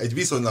arányokból egy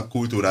viszonylag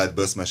kulturált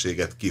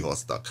böszmeséget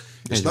kihoztak.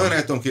 És nagyon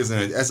el tudom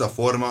képzelni, hogy ez a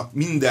forma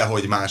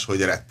mindenhogy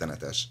máshogy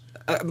rettenetes.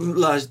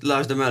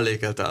 Lásd a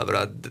mellékelt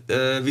ábrát.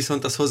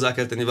 Viszont azt hozzá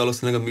kell tenni,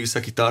 valószínűleg a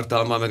műszaki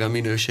tartalma, meg a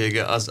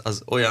minősége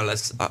az olyan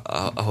lesz,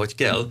 ahogy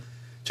kell.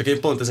 Csak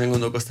én pont ezen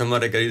gondolkoztam ma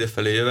reggel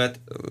idefelé jövet,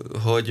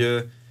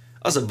 hogy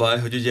az a baj,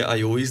 hogy ugye a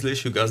jó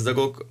ízlésű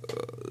gazdagok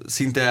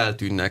szinte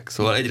eltűnnek,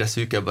 szóval egyre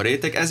szűkebb a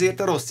réteg, ezért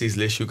a rossz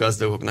ízlésű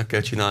gazdagoknak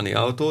kell csinálni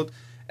autót,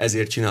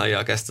 ezért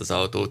csinálják ezt az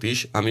autót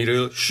is,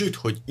 amiről süt,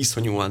 hogy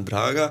iszonyúan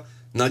drága,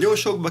 nagyon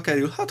sokba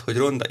kerül, hát hogy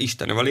ronda,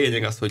 Istenem, a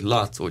lényeg az, hogy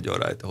látszódjon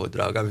rajta, hogy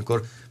drága,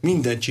 amikor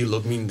minden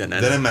csillog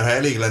mindenen. De nem, mert ha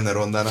elég lenne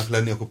rondának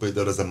lenni, akkor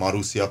például az a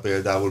Marussia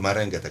például már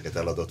rengeteget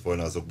eladott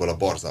volna azokból a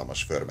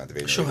borzalmas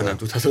förmedvényekből. Soha nem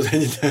tudhatod,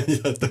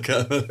 ennyit adtak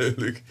el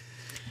belőlük.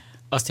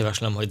 Azt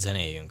javaslom, hogy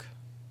zenéljünk.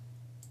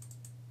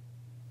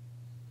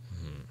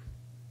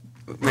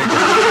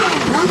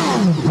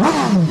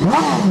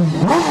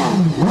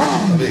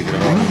 Végre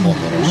valami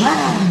motoros.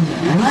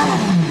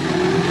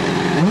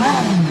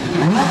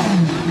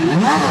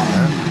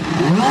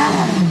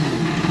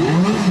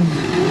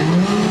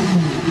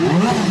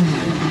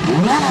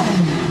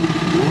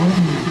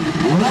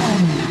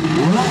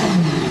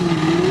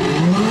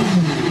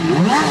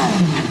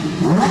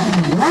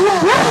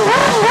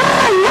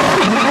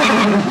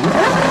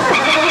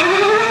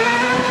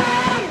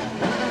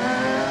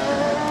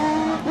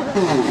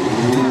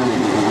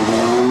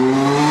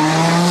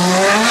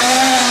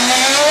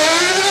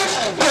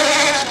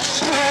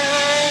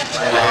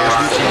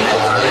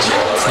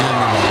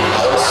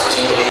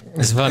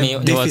 Ez valami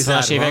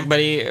 80-as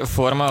évekbeli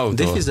formaautó?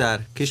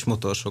 Diffizár, kis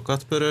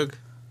motorsokat pörög,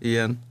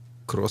 ilyen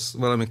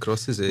valami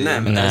cross izé?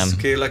 Nem, ez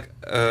kérlek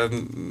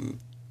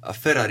a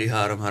Ferrari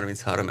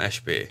 333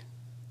 SP.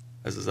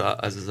 Ez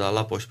az a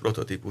lapos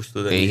prototípus,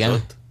 tudod,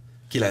 ott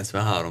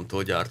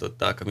 93-tól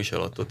gyártották a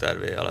Michelotto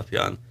tervé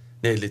alapján.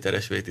 4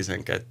 literes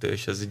V12,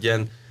 és ez egy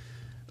ilyen...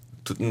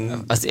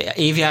 Az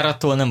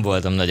évjárattól nem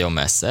voltam nagyon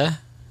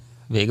messze,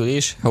 végül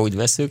is, ha úgy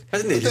vesszük.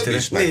 Ez 4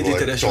 literes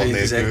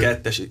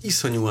V12-es,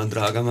 iszonyúan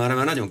drága már,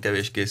 mert nagyon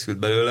kevés készült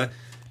belőle.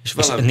 És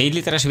 4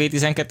 literes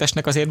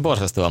V12-esnek azért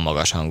borzasztóan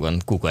magas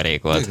hangon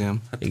kukorékolt.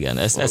 Igen,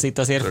 ez itt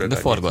azért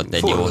forgott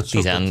egy jó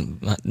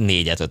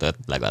 14-5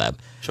 legalább.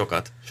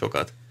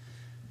 Sokat.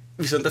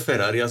 Viszont a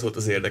Ferrari az volt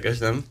az érdekes,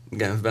 nem?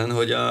 Genfben,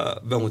 hogy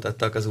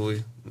bemutatták az új,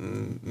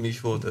 mi is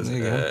volt ez?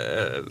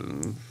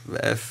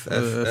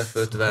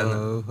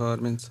 F50.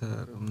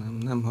 33,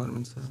 nem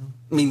 33.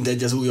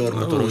 Mindegy, az új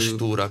ormotoros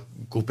túra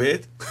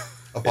kupét.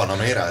 A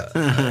Panamérát?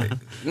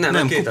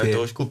 Nem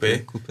kétajtós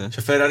kupé. És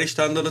a Ferrari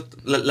standon ott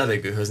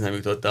levegőhöz nem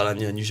jutottál,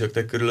 annyian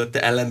nyüzsögtek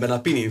körülötte, ellenben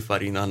a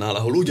Pininfarinánál,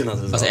 ahol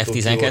ugyanaz az autó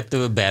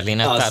F12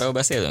 Berlinettáról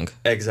beszélünk?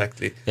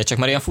 Exactly. Ja, csak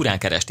már olyan furán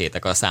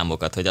kerestétek a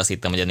számokat, hogy azt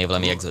hittem, hogy ennél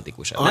valami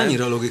egzotikusabb.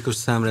 Annyira logikus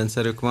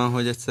számrendszerük van,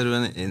 hogy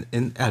egyszerűen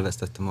én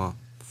elvesztettem a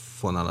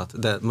fonalat.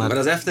 De már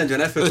mert az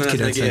F40,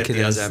 F50-et még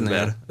érti az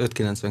ember.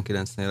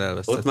 599-nél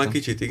elvesztettem. Ott már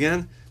kicsit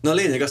igen. Na a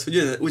lényeg az,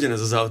 hogy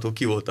ugyanez az autó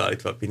ki volt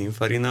állítva a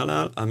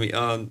Pininfarinánál, ami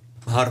a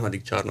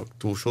harmadik csarnok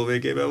túlsó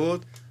végében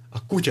volt,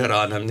 a kutya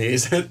rá nem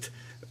nézett,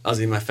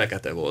 azért már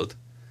fekete volt.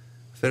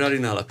 A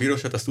Ferrarinál a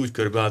pirosat, azt úgy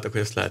körbeálltak,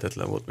 hogy ezt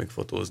lehetetlen volt még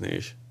fotózni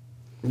is.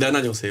 De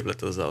nagyon szép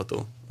lett az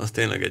autó. Az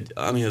tényleg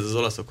amihez az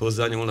olaszok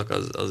hozzányúlnak,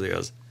 azért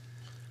az.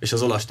 És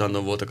az olasz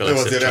standon voltak a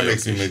legszebb azért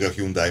emlékszünk még a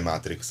Hyundai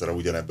Matrixra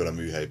ugyanebből a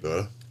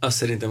műhelyből. Azt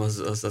szerintem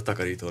az a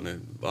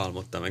takarítónő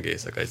álmodta meg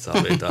éjszaka egy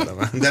szalvétára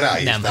már. De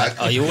ráírták.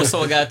 Nem, a jó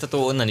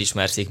szolgáltató onnan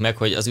ismerszik meg,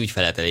 hogy az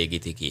ügyfelet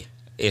elégíti ki.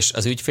 És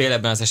az ügyfél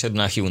ebben az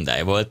esetben a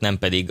Hyundai volt, nem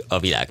pedig a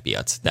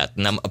világpiac. Tehát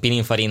nem, a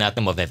Pininfarinát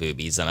nem a vevő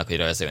bízza meg, hogy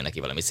rajzoljon neki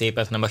valami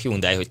szépet, hanem a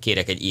Hyundai, hogy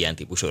kérek egy ilyen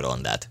típusú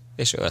rondát.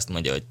 És ő azt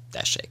mondja, hogy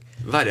tessék.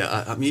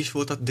 Várjál, mi is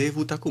volt a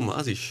Daewoo Takuma?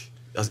 Az is?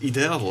 Az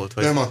Idea volt?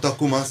 Vagy? Nem, a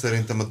Takuma,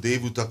 szerintem a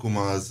Daewoo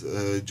Takuma az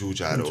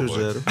Giugiaro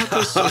volt. Hát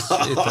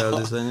az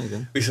ételdizájn,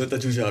 igen. Viszont a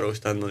Giugiaro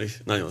standon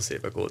is nagyon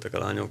szépek voltak a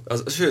lányok.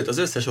 Sőt, az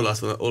összes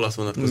olasz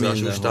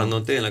vonatkozású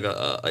standon tényleg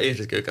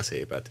érzik ők a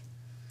szépet.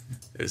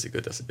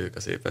 Ők a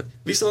szépet.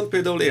 Viszont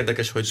például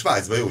érdekes, hogy...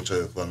 Svájcban jó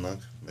csajok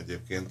vannak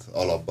egyébként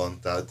alapban,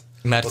 tehát...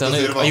 Mert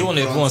a jó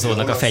nők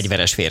vonzódnak a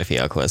fegyveres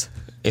férfiakhoz.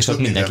 És ott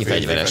mindenki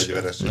fegyveres.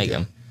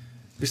 Igen.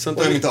 Viszont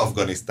olyan, mint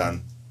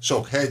Afganisztán.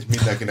 Sok hegy,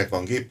 mindenkinek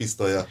van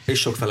géppisztolya. És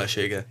sok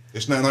felesége.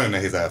 És nagyon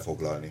nehéz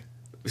elfoglalni.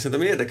 Viszont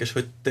ami érdekes,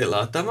 hogy te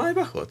láttál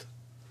Maybachot?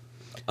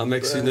 A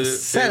megszűnő...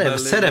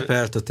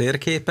 Szerepelt a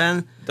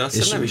térképen, de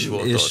azt nem is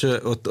volt és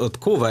ott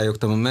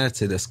kóvályogtam a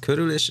Mercedes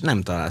körül, és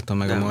nem találtam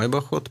meg a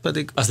Maybachot,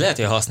 pedig... Az lehet,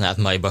 hogy a használt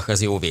Maybach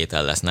az jó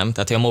vétel lesz, nem?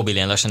 Tehát, hogy a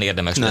mobilén lassan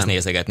érdemes lesz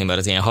nézegetni, mert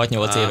az ilyen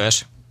 6-8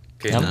 éves...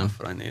 Nem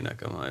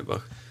frajnének a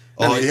Maybach.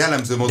 A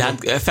jellemző módon...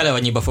 De hát fele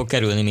annyiba fog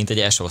kerülni, mint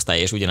egy S-osztály,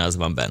 és ugyanaz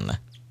van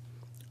benne.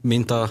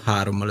 Mint a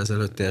 3-mal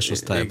ezelőtti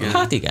S-osztályban.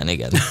 Hát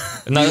igen.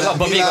 Na,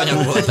 abban még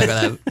anyag volt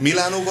legalább.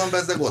 Milánóban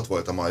bezzeg ott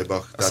volt a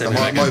Maybach. Tehát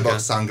a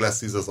Maybach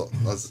Sunglasses az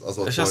ott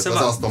volt. És azt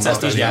hiszem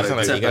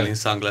a Zeppelin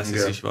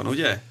Sunglasses is van,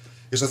 ugye?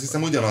 És azt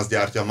hiszem ugyanazt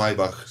gyártja a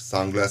Maybach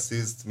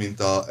Sunglasses-t,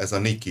 mint ez a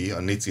Niki, a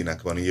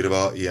Nici-nek van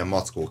írva, ilyen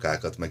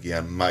mackókákat, meg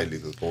ilyen My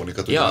Little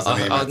Pony-kat. Ja,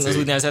 az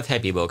úgynevezett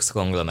Happy Box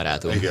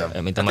konglomerátum,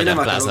 mint a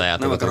magyar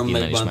plázajátogatók. Nem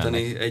akarom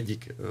megbántani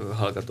egyik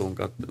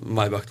hallgatónkat,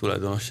 Maybach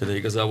tulajdonos, de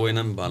igazából én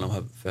nem bánom,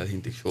 ha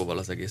felhintik sóval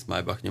az egész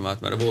Maybach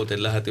nyomát, mert volt egy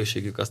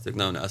lehetőségük, azt ők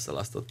nagyon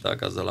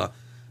elszalasztották azzal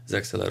az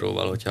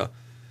Acceleróval, hogyha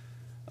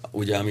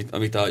ugye,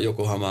 amit a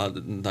Yokohama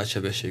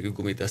nagysebességű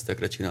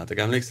gumitesztekre csináltak.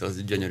 Emlékszel?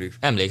 Az gyönyörű.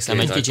 Emlékszem,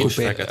 egy kicsit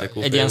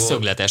egy ilyen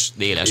szögletes,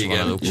 éles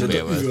vonalú kupé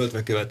volt. És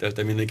üvöltve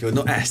követelte mindenki,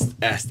 hogy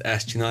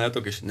ezt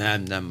csináljatok, és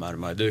nem, már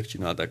majd ők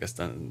csinálták ezt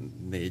a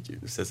 4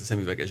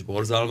 szemüveges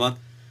borzalmat,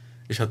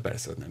 és hát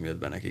persze, hogy nem jött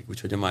be nekik,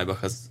 úgyhogy a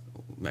Maybach az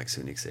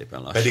megszűnik szépen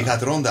lassan. Pedig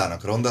hát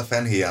rondának ronda,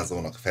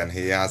 fennhéjázónak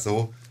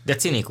fennhéjázó. De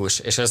cinikus,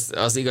 és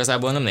az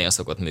igazából nem nagyon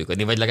szokott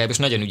működni, vagy legalábbis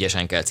nagyon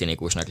ügyesen kell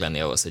cinikusnak lenni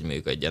ahhoz, hogy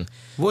működjön.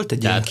 Volt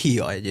egy ilyen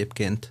Kia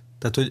egyébként.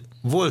 Tehát, hogy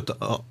volt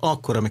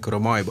akkor, amikor a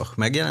Maybach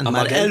megjelent,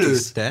 már Magentis?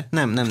 előtte,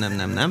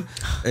 nem,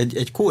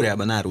 egy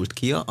Koreában árult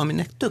Kia,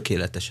 aminek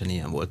tökéletesen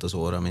ilyen volt az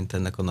óra, mint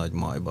ennek a nagy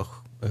Maybach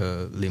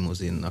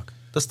limuzinnak.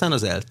 De aztán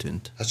az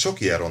eltűnt. Hát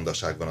sok ilyen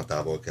rondaság van a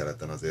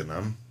távol-keleten azért,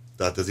 nem?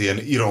 Tehát ez ilyen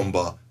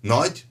iromba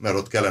nagy, mert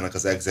ott kellenek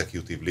az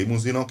executive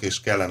limuzinok,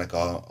 és kellenek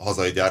a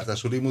hazai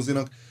gyártású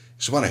limuzinok,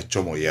 És van egy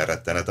csomó ilyen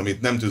rettenet,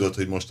 amit nem tudod,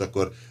 hogy most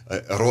akkor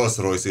a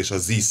Rolls-Royce és a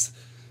ZIS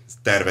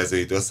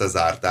tervezőit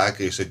összezárták,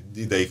 és egy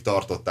ideig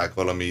tartották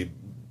valami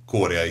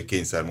koreai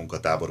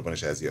kényszermunkatáborban,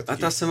 és ez jött Hát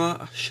ki. azt hiszem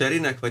a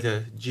Sherrynek vagy a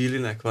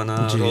Geely-nek van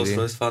a Geely.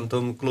 Rolls-Royce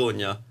Phantom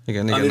klónja,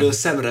 Igen. amiről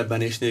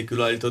szemrebbenés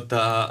nélkül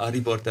állította a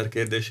riporter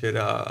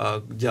kérdésére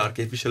a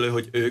gyárképviselő,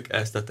 hogy ők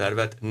ezt a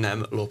tervet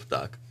nem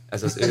lopták.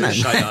 Ez az ő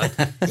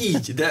saját.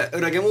 Így, de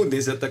öregem úgy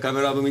nézett a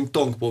kamerában, mint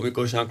Tongpo,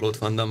 mikor Jean-Claude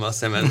Van Damme a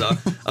szemed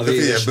a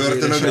véres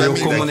börtönökben Jó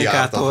mindenki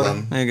kommunikátor.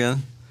 ártatlan.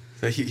 Igen.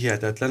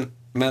 Hihetetlen.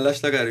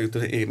 Mellesleg erről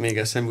jutott még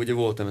eszembe, ugye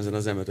voltam ezen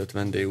az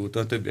M50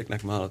 úton,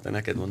 többieknek már hallottam,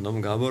 neked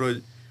mondom, Gábor,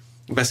 hogy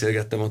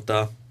beszélgettem ott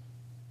azt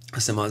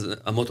hiszem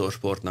a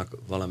motorsportnak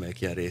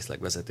valamelyik ilyen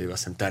részlegvezetővel,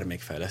 azt hiszem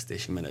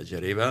termékfejlesztési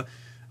menedzserével,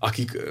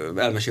 akik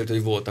elmesélt,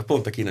 hogy voltak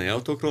pont a kínai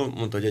autókról,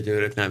 mondta, hogy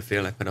egyelőre nem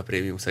félnek, mert a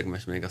prémium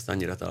szegmens még azt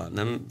annyira talán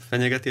nem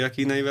fenyegeti a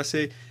kínai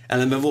veszély.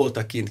 Ellenben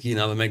voltak kint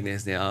Kínában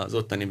megnézni az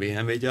ottani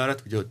BMW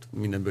gyárat, ugye ott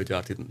mindenből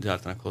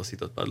gyártanak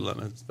hosszított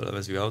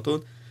padlólemezű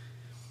autót.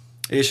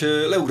 És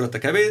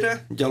leugrottak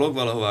ebédre, gyalog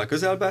valahová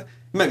közelbe,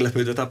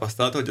 meglepődve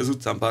tapasztalta, hogy az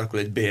utcán parkol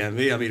egy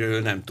BMW,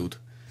 amiről nem tud.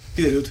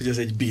 Kiderült, hogy ez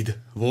egy BID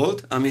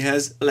volt,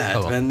 amihez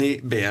lehet venni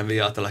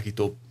BMW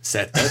átalakító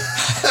szettet.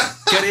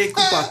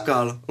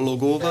 Kerékkupakkal,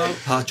 logóval,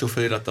 hátsó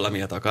felirattal,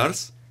 amilyet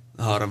akarsz,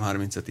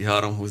 335-i,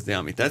 320D,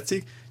 ami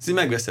tetszik, és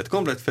megveszed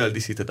komplet,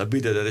 feldíszíted a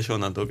BID-edet, és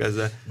onnantól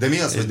kezdve... De mi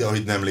az,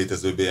 hogy nem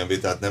létező BMW?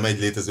 Tehát nem egy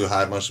létező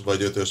 3-as,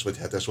 vagy 5-ös, vagy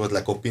 7-es volt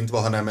lekoppintva,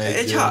 hanem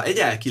egy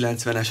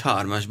L90-es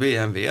 3-as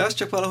BMW, az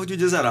csak valahogy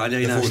ugye az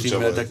arányai nem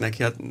stimmeltek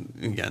neki, hát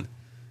igen.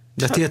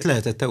 De ilyet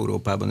lehetett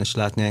Európában is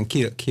látni,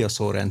 ilyen Kia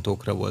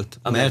Sorrentókra volt.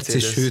 A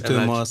Mercedes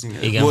hűtőmaz,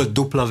 igen. volt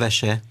dupla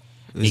vese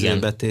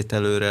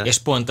betételőre. És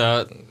pont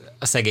a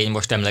szegény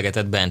most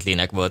emlegetett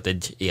Bentleynek volt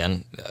egy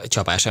ilyen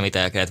csapás, amit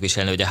el kellett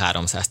viselni, hogy a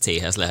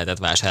 300C-hez lehetett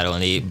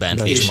vásárolni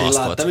Bentley és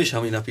maszkot. én láttam is,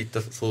 aminap itt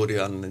a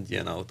Florian egy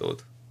ilyen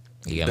autót.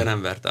 Igen. De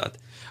nem vert át.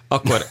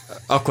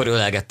 Akkor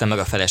ölelgettem meg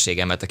a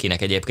feleségemet,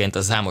 akinek egyébként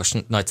a számos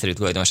nagyszerű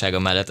tulajdonsága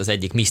mellett az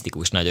egyik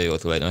misztikus, nagyon jó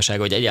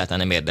tulajdonsága, hogy egyáltalán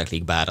nem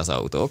érdeklik bár az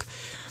autók,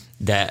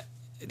 de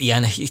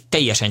ilyen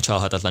teljesen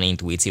csalhatatlan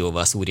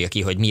intuícióval szúrja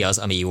ki, hogy mi az,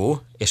 ami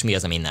jó, és mi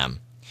az, ami nem.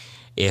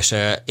 És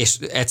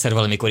egyszer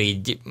valamikor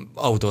így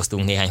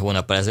autóztunk néhány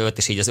hónappal ezelőtt,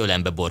 és így az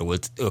ölembe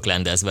borult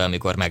öklendezve,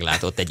 amikor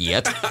meglátott egy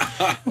ilyet.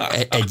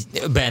 Egy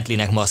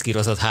Bentleynek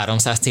maszkírozott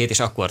 300C-t, és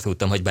akkor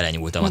tudtam, hogy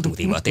belenyúltam a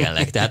tutiba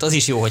tényleg. Tehát az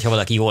is jó, hogyha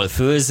valaki jól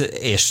főz,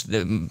 és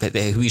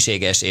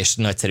hűséges, és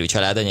nagyszerű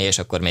családanya, és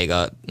akkor még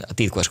a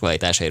titkos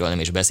kvalitásairól nem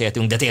is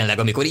beszéltünk, de tényleg,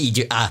 amikor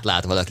így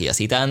átlát valaki a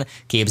szitán,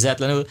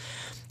 képzetlenül,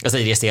 az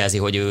egyrészt jelzi,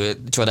 hogy ő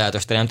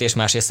csodálatos teremtés,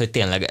 másrészt, hogy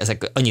tényleg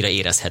ezek annyira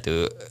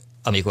érezhető,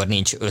 amikor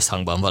nincs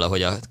összhangban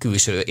valahogy a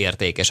külső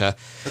érték és a...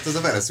 Hát ez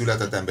a vele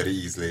született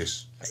emberi ízlés.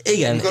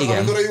 Igen,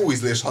 amikor a jó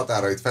ízlés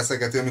határait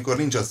feszegeti, amikor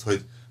nincs az,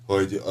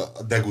 hogy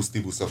a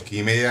degustibusok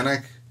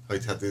kíméljenek,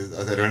 hogy hát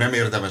erről nem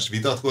érdemes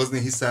vitatkozni,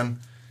 hiszen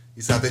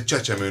hát egy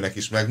csecsemőnek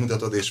is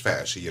megmutatod, és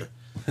felsír.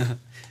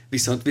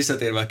 Viszont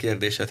visszatérve a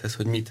kérdésedhez,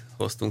 hogy mit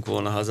hoztunk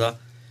volna haza,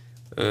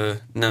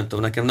 nem tudom,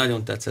 nekem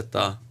nagyon tetszett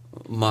a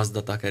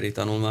Mazda Takeri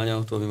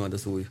tanulmányautó, ami majd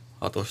az új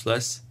 6-os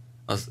lesz,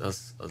 az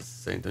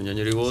szerintem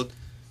gyönyörű volt.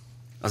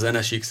 Az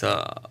NSX,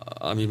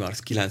 ami már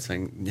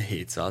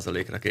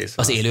 97%-ra kész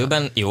van. Az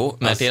élőben jó,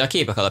 mert én a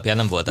képek alapján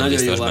nem voltam nagyon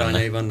biztos jó benne.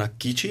 arányai vannak,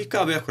 kicsi,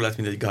 kb. Akkor lehet,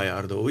 mint egy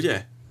Gallardo,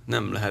 ugye?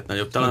 Nem lehet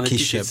nagyobb, talán egy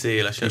kicsit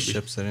szélesebb.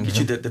 Kisebb szerintem.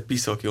 Kicsit, de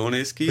piszok jól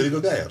néz ki. Pedig a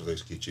Gallardo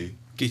is kicsi.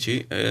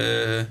 Kicsi.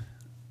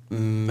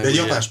 De egy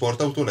japán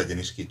sportautó legyen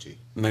is kicsi.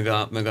 Meg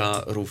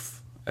a RUF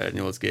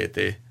R8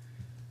 GT.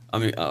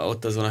 Ami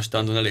ott azon a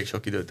standon elég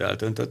sok időt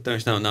eltöntöttem,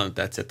 és nem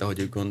tetszett, ahogy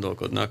ők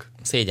gondolkodnak.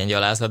 Szégyen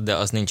gyalázat, de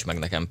az nincs meg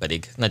nekem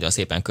pedig. Nagyon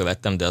szépen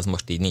követtem, de az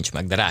most így nincs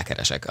meg, de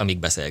rákeresek, amíg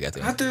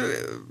beszélgetünk. Hát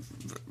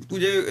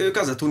ugye ők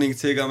az a tuning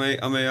cég,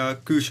 amely a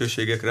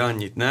külsőségekre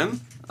annyit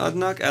nem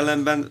adnak,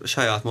 ellenben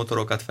saját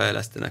motorokat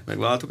fejlesztenek meg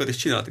váltókat, és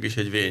csináltak is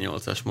egy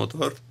V8-as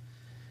motort,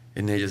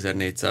 egy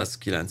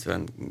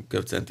 4490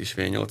 köbcentis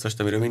V8-ast,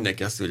 amiről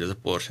mindenki azt mondja, hogy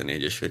ez a Porsche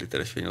 4,5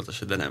 literes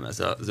V8-as, de nem, ez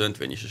az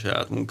öntvény is a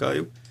saját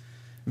munkájuk.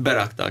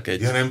 Berakták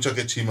egy... Ja, nem csak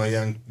egy sima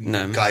ilyen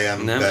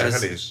Cayenne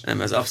terhelés?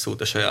 Nem, ez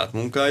abszolút a saját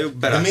munkájuk.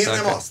 De miért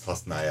nem azt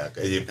használják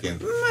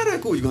egyébként?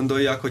 Mert úgy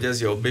gondolják, hogy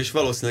ez jobb, és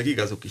valószínűleg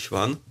igazuk is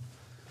van.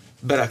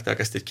 Berakták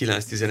ezt egy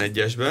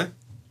 911-esbe.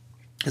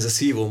 Ez a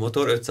szívó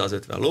motor,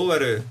 550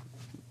 lóerő,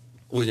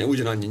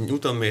 ugyanannyi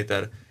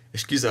newtonméter,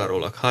 és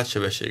kizárólag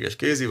hátsebességes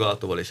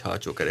kéziváltóval és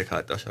hátsó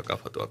kerékhajtással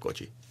kapható a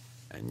kocsi.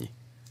 Ennyi.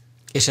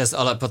 És ez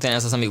alapvetően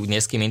ez az, ami úgy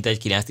néz ki, mint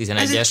egy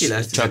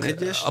 911-es, csak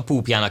a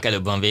púpjának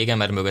előbb van vége,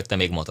 mert mögötte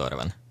még motor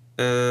van.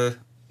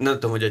 Nem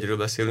tudom, hogy egyről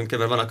beszélünk-e,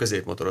 mert van a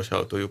középmotoros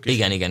autójuk is.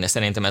 Igen, de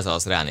szerintem ez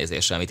az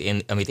ránézésre,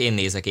 amit én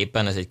nézek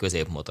éppen, ez egy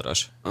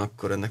középmotoros.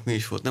 Akkor ennek mi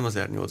is volt? Nem az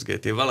R8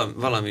 GT,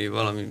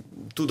 valami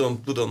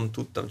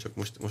tudtam, csak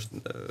most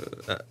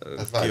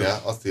hát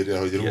várjál, azt írja,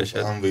 hogy Roof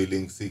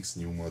Unveiling 6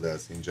 New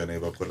Models in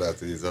Geneva, akkor lehet,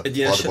 hogy ez a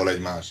padból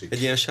egy másik.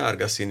 Egy ilyen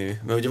sárga színű,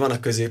 mert ugye van a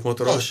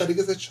középmotoros. Az pedig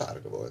ez egy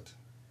sárga volt.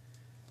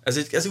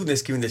 Ez úgy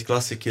néz ki, mint egy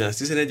klasszik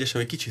 911-es,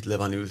 ami kicsit le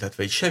van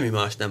ültetve, így semmi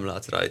más nem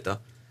látsz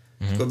rajta.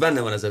 Akkor benne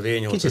van ez a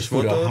Kicsit V8-as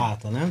fura a motor.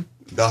 háta, nem?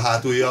 De a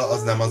hátulja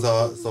az nem az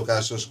a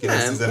szokásos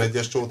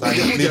 911-es csótány.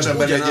 Nincsen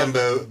benne egy ilyen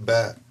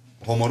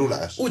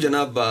homorulás?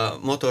 Ugyanabban a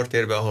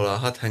motortérben, ahol a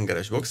 6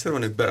 hengeres boxer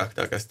van, ők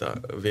berakták ezt a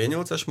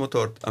V8-as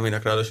motort,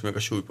 aminek ráadásul meg a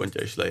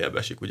súlypontja is lejjebb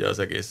esik, ugye az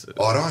egész...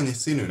 Arany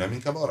színű, nem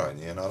inkább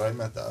arany, ilyen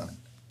aranymetál?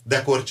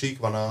 Dekorcsík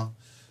van a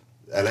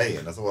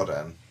elején, az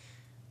orrán.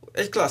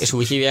 Egy klasszikus. És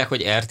úgy hívják,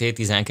 hogy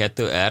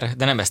RT12R,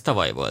 de nem, ez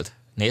tavaly volt.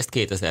 Nézd,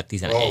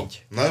 2011. Oh,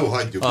 na jó,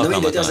 hagyjuk. Na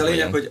mindegy, az a Alkalmatlan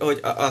lényeg, vagyunk. hogy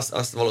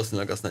azt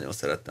valószínűleg azt nagyon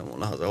szerettem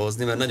volna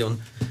hazahozni, mert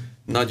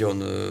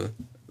nagyon,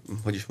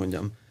 hogy is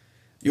mondjam,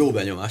 jó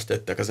benyomást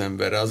tettek az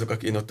emberre. Azok,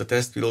 akik én ott a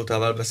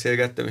tesztpilótával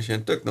beszélgettem, és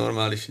ilyen tök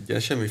normális, ilyen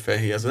semmi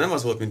felhéjazó. Nem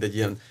az volt, mint egy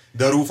ilyen...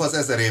 De a Roof az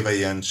 1000 éve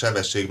ilyen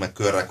sebesség, meg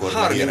körrekord,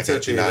 meg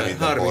ilyeneket csinál,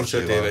 mint a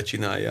 35 éve Porsche-val.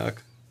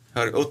 csinálják.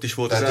 Ott is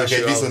volt Tehát az ők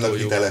első egy viszonylag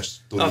autójuk. hiteles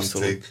tuning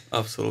cég.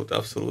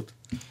 Abszolút.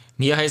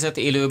 Mi a helyzet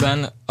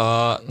élőben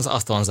az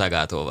Aston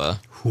Zagától?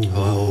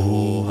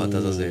 Hát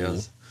ez azért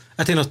az.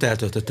 Hát én ott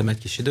eltöltöttem egy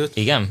kis időt.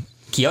 Igen?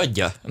 Ki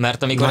adja?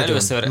 Mert amikor Nagyon,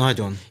 először...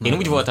 nagyon. Én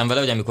úgy voltam vele,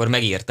 hogy amikor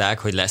megírták,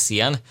 hogy lesz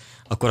ilyen,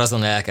 akkor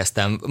azon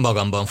elkezdtem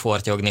magamban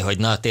fortyogni, hogy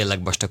na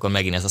tényleg most akkor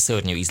megint ez a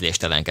szörnyű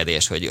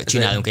ízléstelenkedés, hogy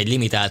csinálunk egy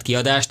limitált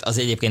kiadást, az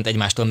egyébként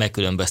egymástól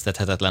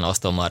megkülönböztethetetlen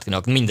Aston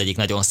Martinok. Mindegyik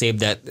nagyon szép,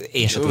 de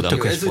én sem tudom.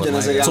 tökös Ez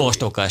ugyanaz a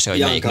Szóstokkal se,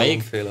 hogy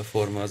melyik. féle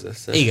forma az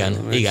összes.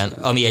 Igen,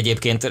 ami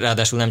egyébként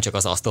ráadásul nem csak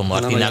az Aston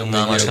Martinnál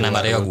unalmas, hanem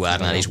már a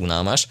Jaguárnál is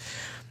unalmas.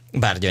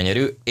 Bár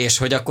gyönyörű, és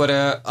hogy akkor,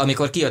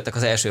 amikor kijöttek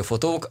az első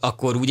fotók,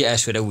 akkor ugye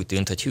elsőre úgy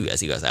tűnt, hogy hű,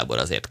 ez igazából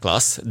azért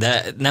klassz,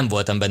 de nem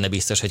voltam benne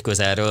biztos, hogy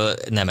közelről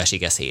nem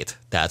esik ez szét.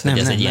 Tehát, hogy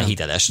ez egy ilyen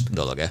hiteles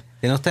dolog-e.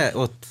 Én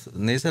ott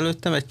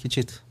nézelődtem egy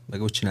kicsit,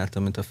 meg úgy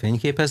csináltam, mint a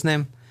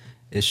fényképezném,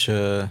 és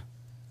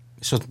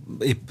ott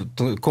épp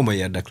komoly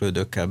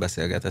érdeklődőkkel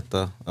beszélgetett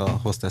a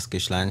hostess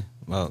kislány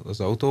az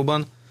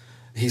autóban.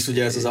 Hisz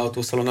ugye ez az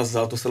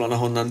autószalon,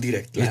 ahonnan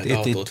direkt lehet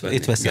autót venni.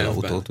 Itt veszel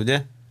Genfben. autót,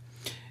 ugye?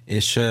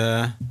 És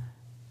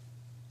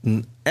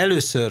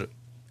először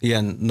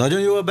ilyen nagyon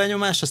jó a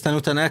benyomás, aztán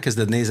utána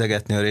elkezded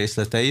nézegetni a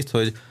részleteit,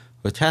 hogy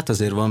hát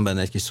azért van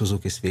benne egy kis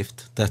Suzuki Swift.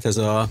 Tehát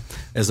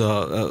ez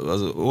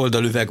az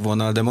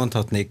oldalüvegvonal, de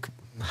mondhatnék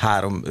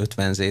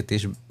 350Z-t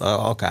is,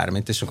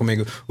 akármit, és akkor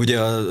még ugye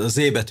a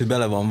Z betű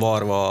bele van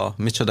varva a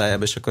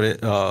micsodájába, és akkor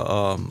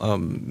a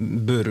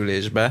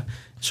bőrülésbe,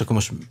 és akkor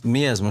most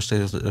mi ez most?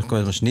 Akkor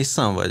ez most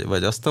Nissan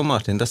vagy Aston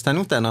Martin? De aztán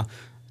utána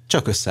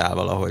csak összeáll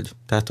valahogy.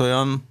 Tehát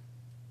olyan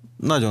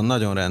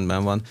nagyon-nagyon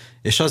rendben van.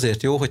 És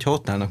azért jó, hogyha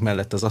ott állnak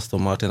mellett az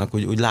Aston Martinnak,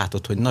 úgy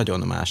látod, hogy nagyon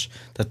más.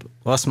 Tehát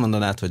azt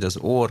mondanád, hogy az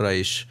óra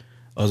is,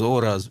 az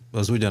óra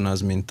az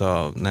ugyanaz, mint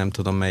a nem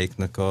tudom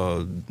melyiknek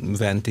a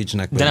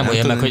Vantage-nek. De nem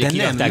olyan meg, hogy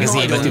kirakták az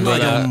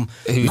Z-betűből a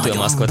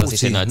hűtőmaszkot, az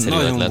is egy nagyszerű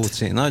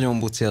ötlet. Nagyon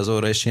buci az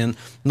óra, és ilyen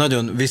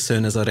nagyon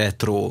visszajön ez a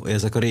retro,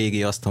 ezek a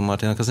régi Aston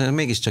Martinok, azért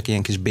mégiscsak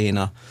ilyen kis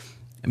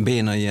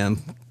béna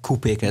ilyen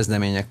kupé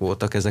kezdemények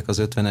voltak ezek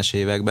az 50-es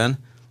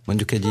években.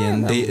 Mondjuk egy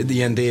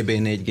ilyen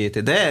DB4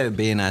 GT, de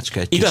bénácska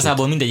egy kicsit.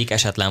 Igazából mindegyik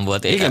esetlen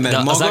volt. Igen, de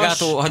az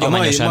Zagato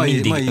hagyományosan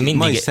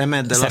mindig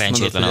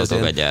szerencsétlen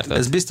autókat gyártott.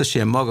 Ez biztos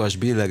ilyen magas,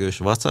 billegős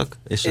vacak,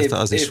 és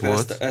az is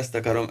volt.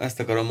 Ezt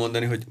akarom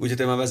mondani, hogy ugye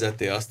te már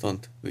vezettél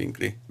Astont,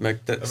 Winkli, meg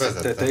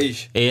te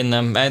is. Én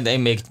nem, de én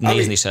még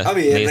nézni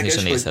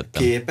se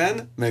nézhettem.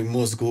 Képen, meg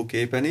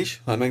mozgóképen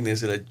is, ha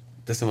megnézel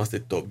teszem azt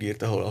egy Top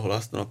Gear-t, ahol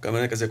Astonokkal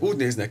mennek, ezek úgy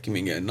néznek ki,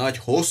 mint ilyen nagy,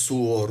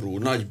 hosszú orrú,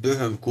 nagy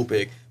böhöm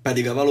kupék,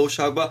 pedig a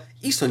valóságban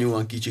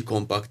iszonyúan kicsi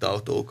kompakt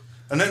autók.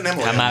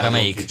 Hát már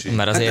amelyik, kicsi.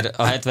 Mert azért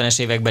a 70-es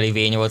évekbeli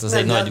V8 az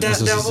egy nagy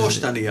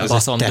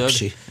baszondög,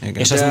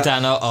 és az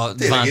utána a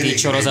Vantage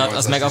sorozat,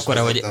 az meg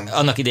akkora, hogy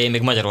annak idején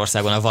még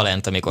Magyarországon a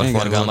Valent, amikor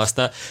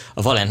forgalmazta,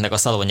 a Valentnek a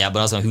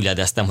szalonjában azon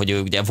hüledeztem, hogy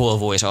ő ugye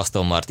Volvo és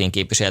Aston Martin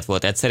képviselt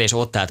volt egyszer, és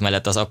ott állt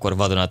mellett az akkor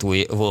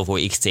vadonatúj Volvo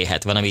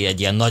XC70, ami egy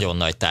ilyen nagyon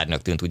nagy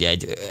tárgynak tűnt, ugye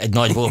egy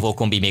nagy Volvo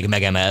kombi még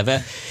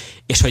megemelve,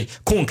 és hogy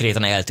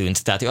konkrétan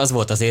eltűnt. Tehát az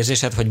volt az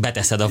érzésed, hogy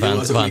beteszed a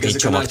Vantage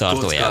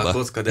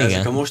csomagtartójába. De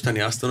ezek a mostani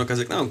Astonok,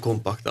 ezek nagyon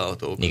kompakt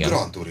autók. Igen.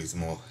 Gran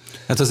Turismo.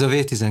 Hát az a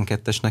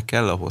V12-esnek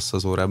kell a hossz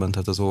az órában,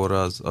 tehát az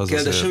óra az kell,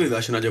 azért... de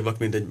semmivel sem nagyobbak,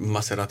 mint egy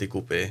Maserati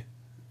coupé.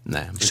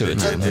 Nem. Sőt,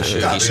 szerintem.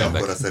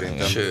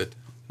 Sőt.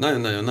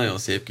 Nagyon-nagyon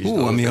szép kis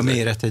dolog. Ami a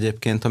méret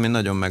egyébként, ami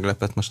nagyon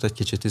meglepett most egy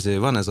kicsit,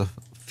 van ez a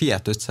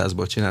Fiat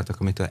 500-ból csináltak,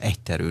 amit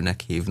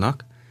egyterűnek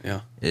hívnak,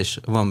 és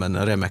van benne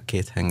a remek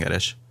 2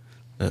 hengeres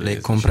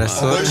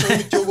légkompresszor. Abba is a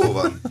kutyogó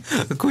van?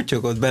 A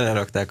kutyogót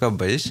belerakták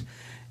abba is,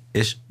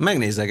 és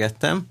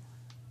megnézegettem,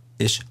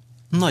 és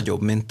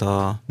nagyobb, mint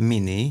a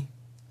Mini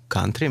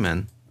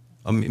Countryman.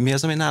 Mi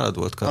az, ami nálad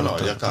volt,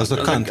 Karota? Az a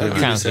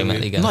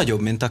Countryman, igen.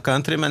 Nagyobb, mint a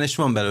Countryman, és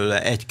van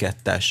belőle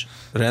 1.2-es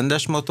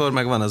rendes motor,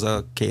 meg van az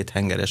a 2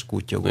 hengeres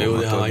kutyogó motor. Jó,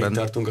 de ha itt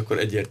tartunk, akkor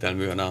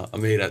egyértelműen a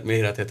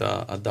méretét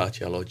a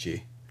Dacia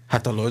Logi.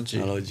 Hát a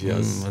Logi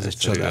az egy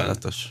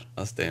csodálatos.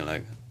 Az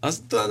tényleg.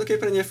 Az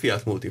tulajdonképpen egy ilyen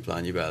Fiat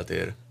multiplányi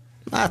beltér.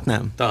 Hát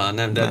nem. Talán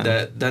nem,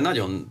 de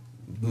nagyon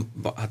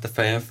Hát a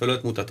fejem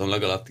fölött mutatom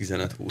legalább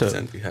 15-20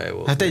 centi hely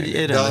volt. Hát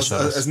egy rendes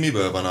ez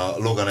miből van a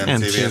Logan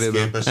MCV-hez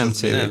képest?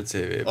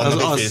 MCV-ből.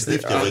 Annak egy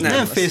faceliftje, vagy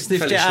nem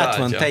faceliftje, át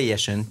látja. van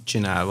teljesen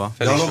csinálva.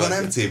 De a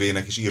Logan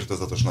MCV-nek is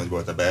írtozatos nagy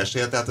volt a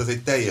belseje, tehát ez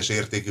egy teljes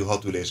értékű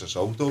 6 üléses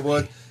autó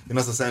volt. Én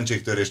azt a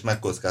szentségtörést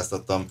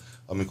megkockáztattam,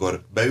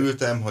 amikor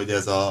beültem, hogy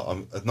ez a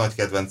nagy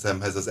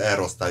kedvencemhez, az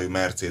R-osztályú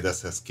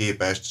Mercedeshez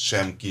képest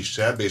sem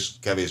kisebb, és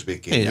kevésbé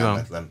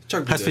kényelmetlen.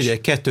 Hát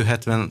figyelj,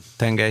 270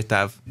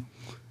 tengelytáv.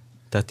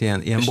 Tehát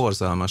ilyen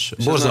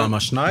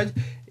borzalmas nagy,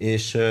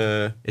 és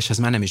ez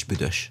már nem is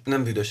büdös.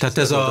 Nem büdös. Tehát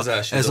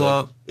ez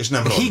a és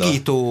nem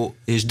higító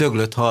és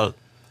döglött hal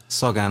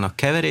szagának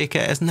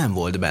keveréke, ez nem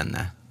volt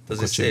benne.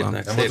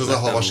 Szépnek, nem volt az a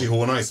havasi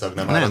hónajszag,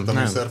 nem állt a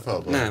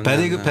műszerfalból?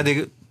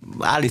 Pedig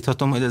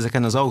állíthatom, hogy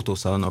ezeken az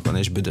autószalonokon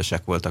is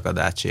büdösek voltak a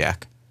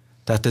Dacia-k.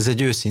 Tehát ez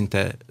egy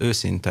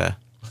őszinte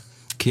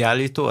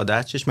kiállító, a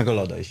Dacia is, meg a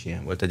Lada is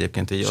ilyen volt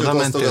egyébként. Sőt,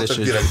 osztogattak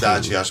direkt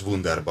Dacia-s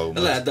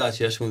Wunderbaumot. Lehet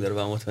Dacia-s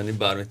Wunderbaumot venni,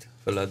 bármit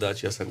fel lehet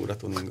Dacia Sagura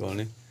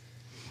tuningolni.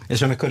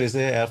 És amikor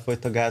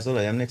elfolyt a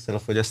gázolaj, emlékszel a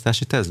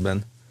fogyasztási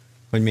tesztben?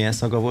 Hogy milyen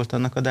szaga volt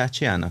annak a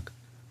Dacia-nak?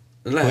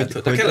 Lehet,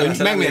 hogy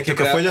megmérjük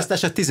a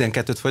fogyasztását,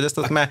 12-t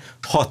fogyasztott, mert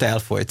 6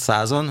 elfolyt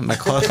 100-on,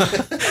 meg 6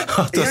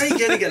 Ja,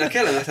 igen, a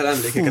kellemetlen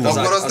emlékeket.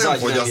 Akkor az nem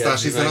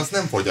fogyasztás, hiszen azt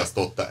nem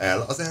fogyasztotta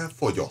el, az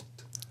elfogyott.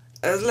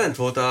 Ez lent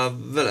volt a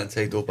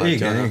velencei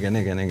dópántjának.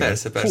 Igen.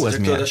 Persze. Hú,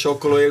 csak tudod, a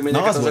sokkoló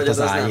élményeket az volt az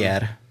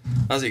AIR.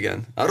 Az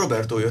igen. A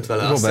Roberto jött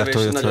vele, és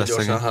nagyon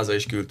gyorsan haza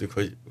is küldtük,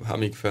 hogy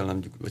amíg fel nem,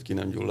 vagy ki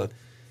nem gyullad.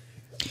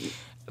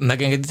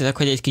 Megengeditek,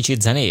 hogy egy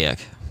kicsit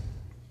zenéjek?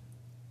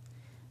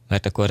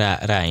 Mert akkor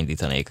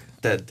ráindítanék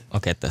a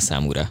 2.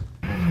 számúra.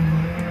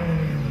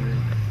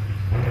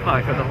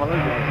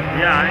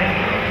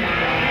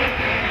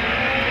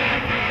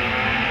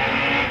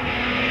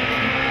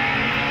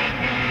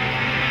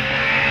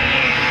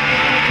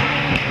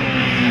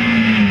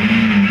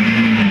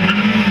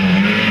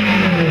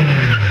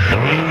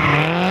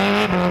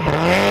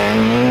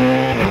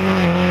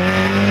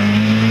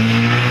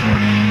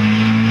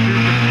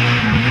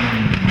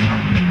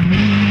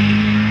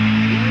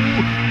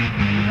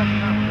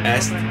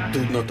 Ezt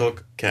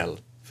tudnotok kell.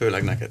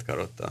 Főleg neked,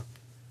 Karotta.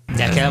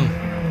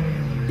 Nekem?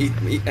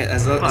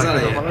 Ez az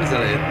elején.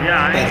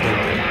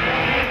 Perdöntő.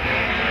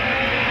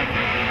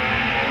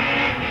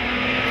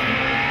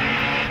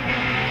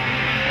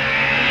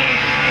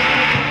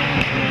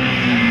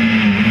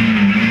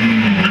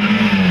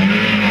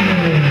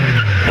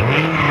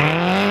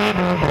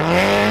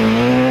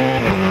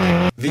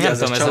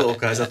 Vigyázz, ez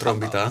csalóka, ez a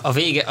trombita.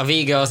 A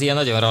vége az ilyen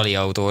nagyon rally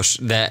autós,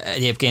 de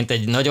egyébként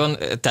egy nagyon,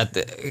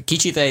 tehát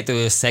kicsit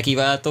ejtő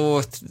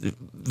szekiváltó,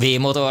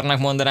 V-motornak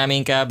mondanám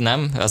inkább,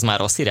 nem? Az már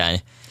rossz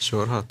irány?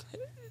 Sorhat?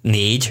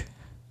 4.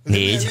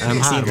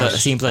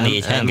 Szimpla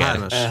 4 henger.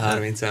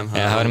 E30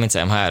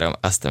 M3,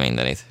 azt a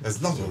mindenit. Ez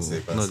nagyon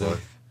szépen szól.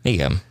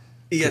 Igen.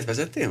 Ilyet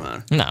vezettél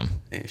már? Nem.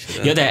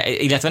 Ja, de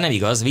illetve nem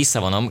igaz,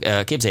 visszavonom,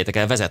 képzeljétek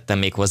el, vezettem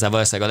még hozzá,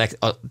 valószínűleg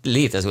a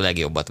létező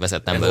legjobbat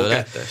vezettem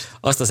belőle.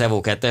 Azt az Evo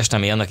 2-est,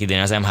 ami annak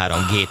idején az M3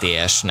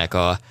 GTS-nek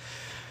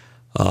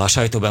a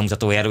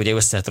sajtóbemutatójára ugye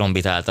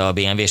összetrombitálta a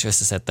BMW, és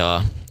összeszedte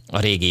a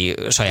régi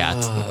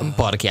saját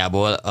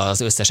parkjából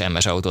az összes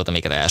MS autót,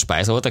 amiket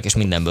elspájzoltak, és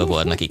mindenből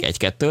volt nekik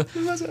 1-2.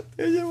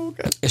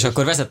 És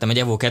akkor vezettem egy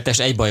Evo 2-est,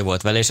 egy baj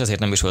volt vele, és azért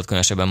nem is volt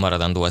különösebben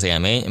maradandó az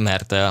élmény,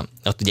 mert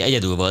ott ugye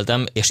egyedül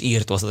voltam, és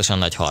írtózatosan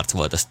nagy harc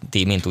volt. Azt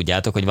ti mind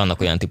tudjátok, hogy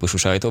vannak olyan típusú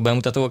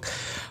sajtóbemutatók,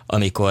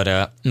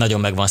 amikor nagyon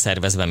meg van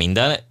szervezve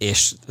minden,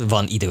 és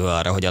van idő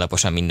arra, hogy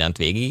alaposan mindent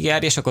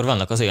végigjárj, és akkor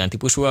vannak az olyan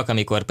típusúak,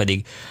 amikor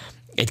pedig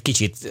egy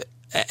kicsit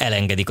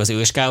elengedik az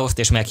őskáoszt,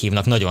 és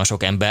meghívnak nagyon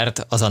sok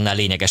embert az annál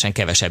lényegesen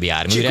kevesebb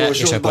járműre,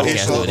 és akkor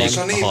kezdődik és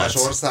a a némes harc.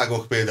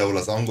 országok, például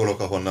az angolok,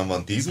 ahonnan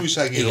van 10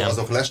 újságíró, igen,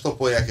 azok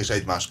lestopolják, és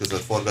egymás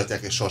között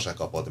forgatják, és sose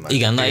kapod meg.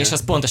 Igen, na és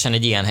az pontosan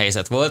egy ilyen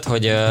helyzet volt,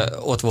 hogy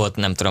ott volt,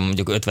 nem tudom,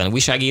 mondjuk 50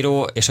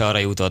 újságíró, és arra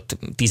jutott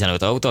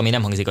 15 autó, ami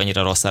nem hangzik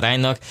annyira rossz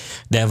aránynak,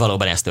 de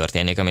valóban ez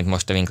történik, amit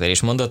most a Winkler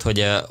is mondott,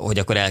 hogy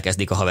akkor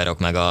elkezdik a haverok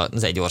meg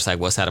az egy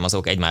országból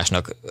származók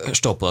egymásnak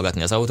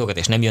stoppolgatni az autókat,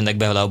 és nem jönnek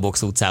be a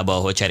box utcába,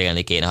 ahol cserélni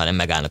kéne, hanem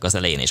megállnak az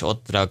elején, és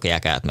ott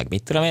rakják át, meg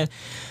mit tudom én.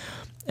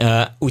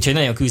 Úgyhogy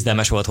nagyon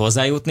küzdelmes volt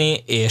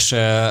hozzájutni, és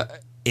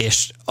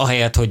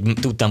ahelyett, hogy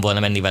tudtam volna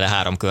menni vele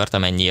 3 kört,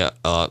 amennyi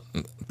a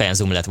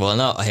penzum lett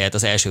volna, ahelyett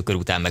az első kör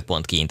után meg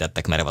pont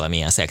kiintettek, mert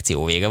valamilyen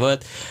szekció vége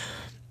volt.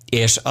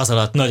 És az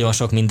alatt nagyon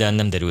sok minden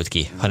nem derült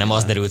ki, hanem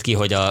az derült ki,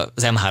 hogy az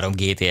M3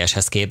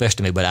 GTS-hez képest,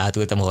 amiből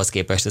átültem, ahhoz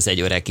képest ez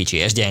egy öreg, kicsi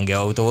és gyenge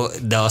autó,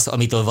 de az,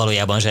 amitől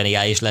valójában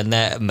zseniális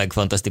lenne, meg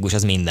fantasztikus,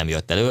 az mind nem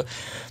jött elő.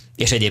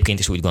 És egyébként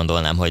is úgy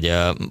gondolnám,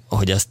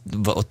 hogy azt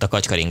ott a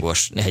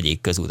kacskaringós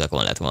hegyi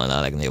közútakon lett volna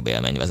a legnagyobb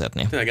élmény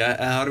vezetni. Tényleg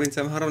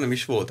E30 nem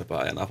is volt a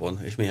pályanapon,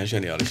 és milyen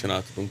zseniálisan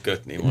át tudunk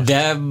kötni most.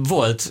 De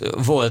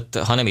volt,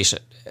 ha nem is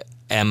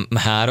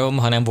M3,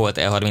 hanem volt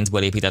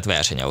E30-ból épített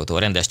versenyautó,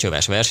 rendes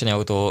csöves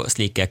versenyautó,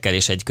 slickekkel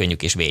és egy könnyű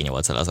kis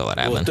V8-al az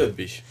avarában. Volt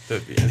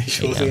több ilyen is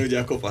volt, ugye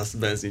a kopasz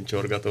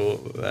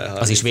benzincsorgató E30.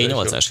 Az is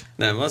V8-as?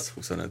 Nem, az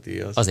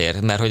 25i.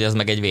 Azért, mert hogy az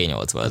meg egy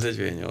V8 volt. Az egy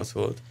V8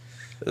 volt.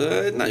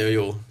 Nagyon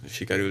jó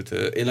sikerült.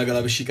 Én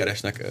legalábbis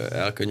sikeresnek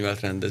elkönyvelt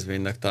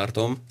rendezvénynek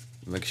tartom,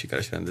 meg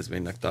sikeres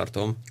rendezvénynek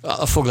tartom.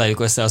 Foglaljuk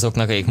össze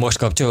azoknak, akik most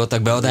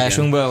kapcsolódtak be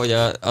adásunkba, hogy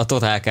a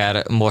Total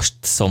Car most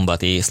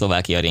szombati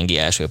Szlovákia ringi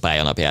első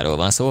pályanapjáról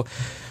van szó,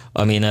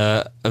 amin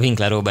a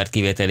Winkler Robert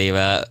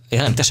kivételével,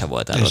 nem, te se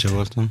voltál Én ott. se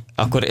voltam.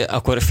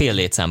 Akkor fél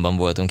létszámban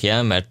voltunk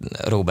ilyen, mert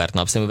Robert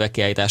napszemüveg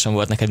kiállításon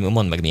volt, neked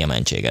mondd meg, mi a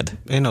mentséged.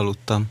 Én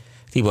aludtam.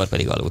 Tibor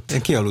pedig aludt.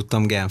 Én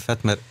kialudtam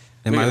Genfet, mert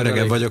én már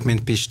öregebb vagyok,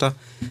 mint Pista,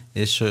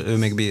 és ő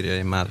még bírja,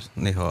 én már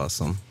néha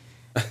alszom.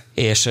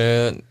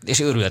 És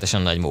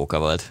őrületesen nagy móka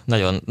volt.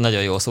 Nagyon,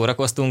 nagyon jól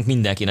szórakoztunk,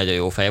 mindenki nagyon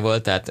jó fej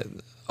volt, tehát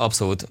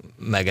abszolút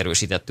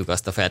megerősítettük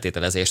azt a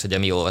feltételezést, hogy a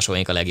mi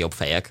olvasóink a legjobb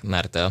fejek,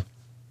 mert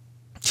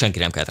senki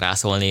nem kellett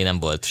rászólni, nem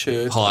volt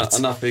harc. A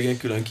nap végén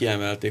külön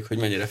kiemelték, hogy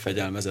mennyire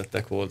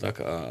fegyelmezettek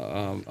voltak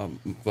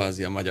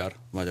kvázi a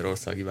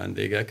magyarországi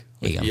vendégek.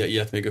 Igen.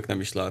 Ilyet még ők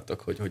nem is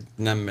láttak, hogy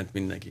nem ment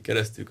mindenki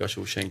keresztül,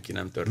 kasú, senki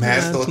nem történt.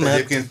 Mert ott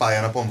egyébként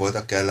pályanapon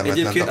voltak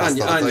kellemetlen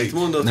tapasztalataik. Annyit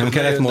mondott, Nem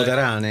kellett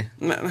moderálni?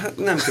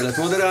 Nem kellett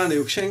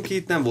moderálniuk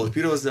senkit, nem volt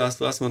piros, de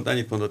azt mondta,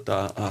 annyit mondott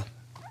a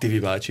Tivi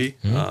bácsi,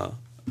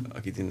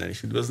 akit innen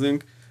is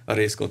üdvözlünk, a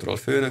részkontroll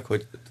főnök,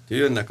 hogy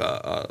jönnek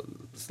a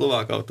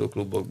szlovák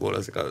autóklubokból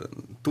ezek a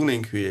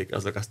tuning hülyék,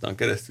 azok aztán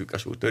keresztül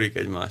kasul törik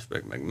egymást,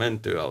 meg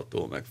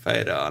mentőautó, meg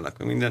fejre állnak,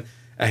 meg minden.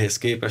 Ehhez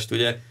képest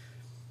ugye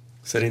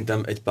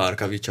szerintem egy pár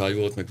kavicsaj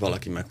volt, meg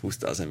valaki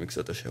meghúzta az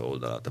MX-5-ös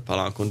oldalát a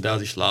palánkon, de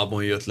az is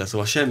lábon jött le,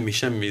 szóval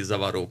semmi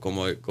zavaró,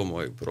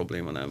 komoly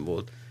probléma nem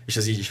volt. És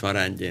ez így is van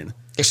rendjén.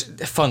 És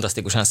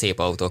fantasztikusan szép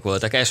autók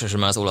voltak.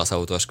 Elsősorban az olasz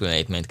autós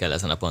különítményt kell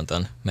ezen a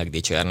ponton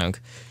megdicsérnünk.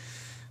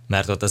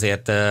 Mert ott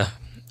azért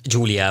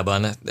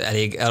Giuliában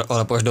elég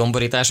alapos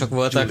domborítások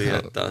voltak.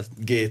 Giulietta,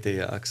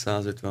 GTA-k,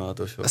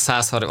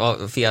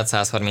 156-os. A Fiat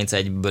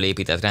 131-ből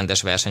épített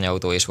rendes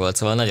versenyautó is volt,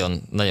 szóval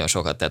nagyon, nagyon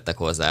sokat tettek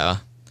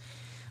hozzá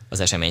az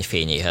esemény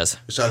fényéhez.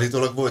 És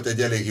állítólag volt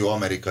egy elég jó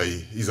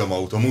amerikai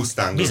izomautó,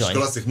 Mustangos,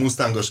 klasszik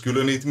Mustangos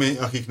különítmény,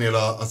 akiknél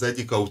az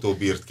egyik autó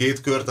bírt 2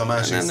 kört, a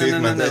másik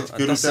szétment egy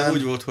kör után.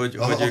 Úgy volt, hogy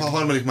a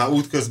harmadik már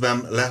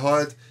útközben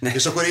lehalt,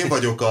 és akkor én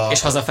vagyok a...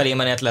 És hazafelé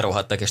menet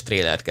lerohadtak, és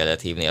trélert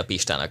kellett hívni, a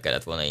Pistának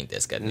kellett volna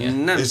intézkednie.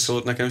 Nem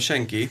szólt nekem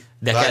senki.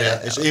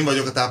 De és én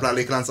vagyok a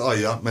tápláléklánc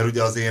alja, mert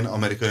ugye az én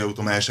amerikai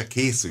autóm el se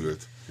készült.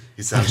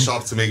 Hiszen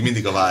Sapci még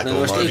mindig a váltóval.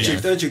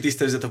 Most öntsük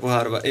tisztelőzet a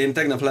pohárba. Én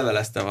tegnap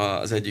leveleztem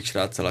az egyik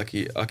sráccal,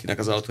 akinek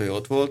az autója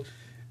ott volt.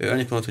 Ő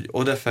annyit mondott, hogy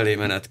odafelé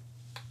menet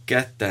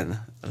 2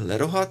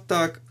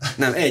 lerohadtak.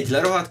 Nem, 1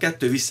 lerohadt,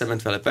 2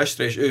 visszament vele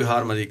Pestre, és ő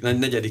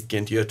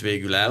negyedikként jött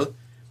végül el.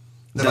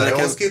 De már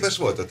ahhoz képest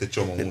volt ott egy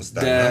csomó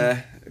Mustang,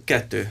 de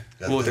 2.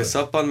 Volt egy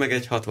szappan, meg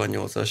egy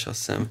 68-as, azt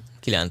hiszem.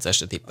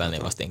 9-esre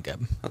tippelném azt inkább.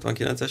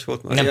 69-es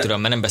volt már? Nem tudom,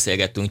 mert nem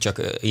beszélgettünk,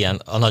 csak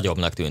ilyen a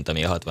nagyobbnak tűnt,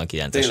 ami a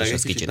 69-es, és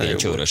az kicsit ilyen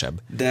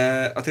csőrösebb.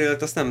 De a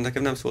trailert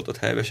nekem nem szólt ott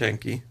helybe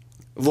senki.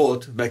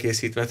 Volt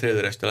bekészítve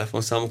traileres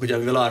telefonszámok, ugye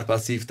amivel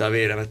Árpád szívta a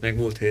véremet még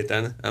múlt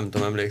héten, nem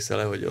tudom,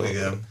 emlékszel-e, hogy jó.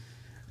 Igen.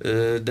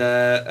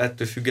 De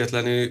ettől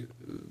függetlenül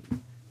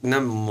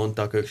nem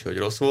mondták ők se, hogy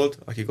rossz volt,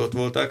 akik ott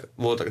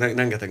voltak,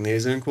 rengeteg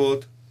nézőnk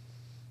volt.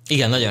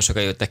 Igen, nagyon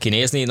sokan jöttek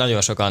kinézni,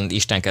 nagyon sokan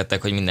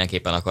istenkedtek, hogy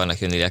mindenképpen akarnak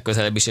jönni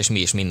legközelebb is, és mi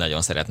is mind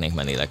nagyon szeretnénk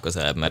menni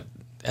legközelebb, mert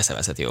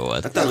eszeveszett jó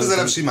volt. Hát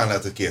legközelebb simán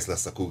lehet, hogy kész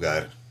lesz a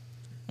Cougar.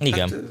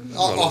 Igen.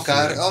 Hát,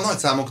 akár a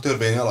nagyszámok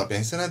törvény alapján,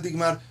 hiszen eddig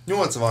már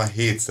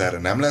 87-szer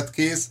nem lett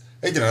kész,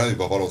 egyre nagyobb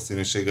a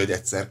valószínűség, hogy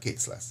egyszer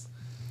kész lesz.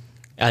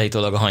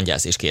 Állítólag a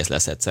hangyász is kész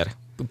lesz egyszer.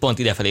 Pont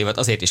idefelé volt,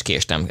 azért is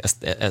késtem,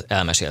 ezt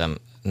elmesélem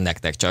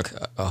nektek,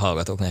 csak a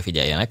hallgatók ne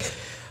figyeljenek,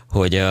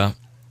 hogy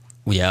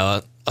ugye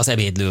az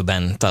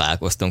ebédlőben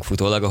találkoztunk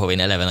futólag, ahol én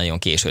eleve nagyon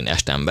későn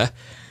estem be,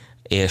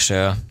 és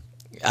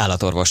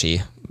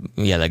állatorvosi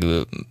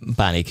jellegű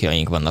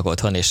pánikjaink vannak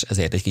otthon, és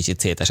ezért egy kicsit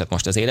szétesett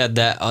most az élet,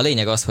 de a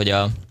lényeg az, hogy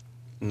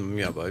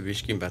Mi a baj,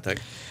 Miskin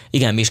beteg?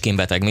 Igen, Miskin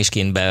beteg,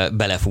 Miskinbe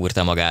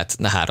belefúrta magát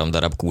 3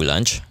 darab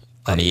kullancs,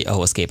 ami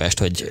ahhoz képest,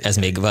 hogy ez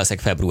még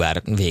valószínűleg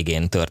február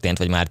végén történt,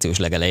 vagy március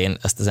legelején,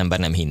 azt az ember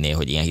nem hinné,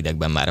 hogy ilyen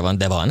hidegben már van,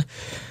 de van.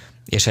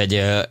 És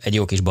egy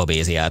jó kis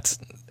babéziát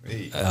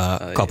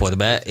kapott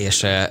be,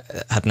 és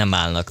hát nem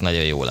állnak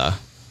nagyon jól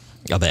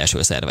a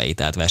belső szervei,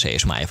 tehát vese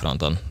és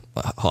májfronton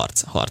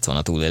harc van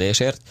a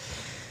túlélésért.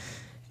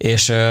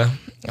 És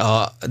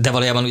de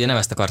valójában ugye nem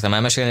ezt akartam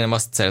elmesélni, hanem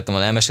azt szerettem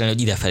volna elmesélni,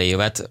 hogy idefelé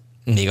jövet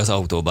még az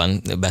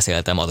autóban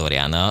beszéltem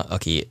Adorjánnal,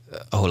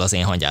 ahol az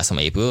én hangyászom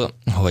épül,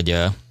 hogy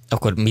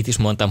akkor mit is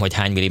mondtam, hogy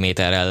hány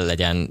milliméterrel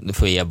legyen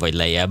följebb vagy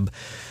lejjebb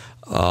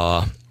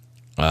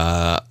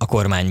a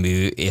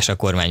kormánymű és a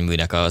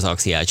kormányműnek az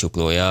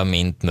axiálcsuklója,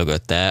 mint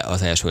mögötte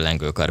az első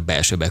lengőkar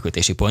belső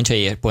bekötési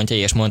pontjai,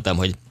 és mondtam,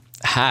 hogy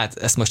hát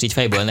ezt most így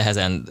fejből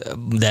nehezen,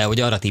 de hogy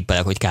arra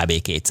tippelek, hogy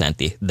kb. 2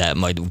 centi, de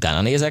majd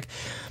utána nézek.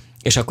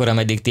 és akkor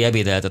ameddig ti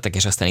ebédeltetek,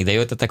 és aztán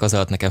idejöttetek, az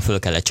alatt nekem föl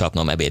kellett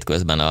csapnom ebéd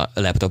közben a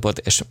laptopot,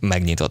 és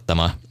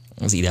megnyitottam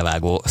az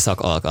idevágó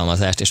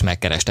szakalkalmazást, és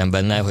megkerestem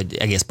benne, hogy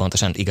egész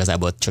pontosan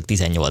igazából csak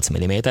 18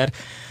 mm,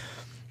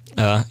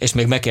 és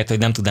még megkért, hogy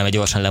nem tudnám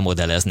gyorsan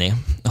lemodellezni,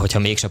 hogyha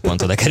mégse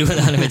pont oda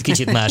kerülne, hanem egy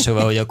kicsit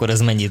máshova, hogy akkor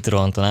az mennyit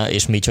rontana,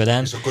 és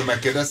micsodán. És akkor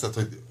megkérdezted,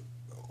 hogy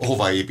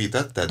hova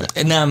építetted?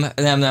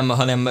 Nem,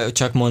 hanem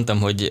csak mondtam,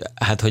 hogy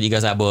hogy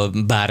igazából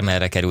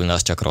bármerre kerülne,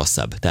 az csak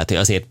rosszabb. Tehát, hogy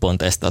azért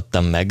pont ezt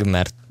adtam meg,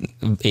 mert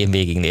én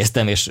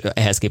végignéztem, és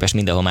ehhez képest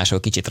mindenhol máshol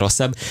kicsit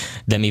rosszabb,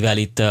 de mivel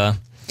itt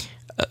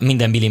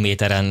minden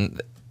milliméteren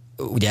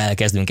ugye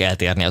elkezdünk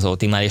eltérni az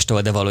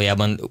optimálistól, de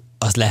valójában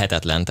az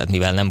lehetetlen, tehát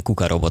mivel nem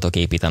kukarobotok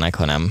építenek,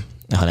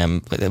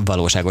 hanem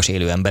valóságos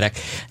élő emberek,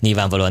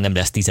 nyilvánvalóan nem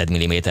lesz 10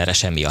 mm-re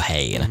semmi a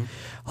helyén,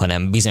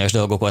 hanem bizonyos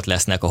dolgok ott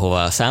lesznek,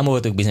 ahova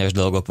számoltuk, bizonyos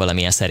dolgok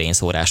valamilyen szerény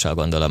szórással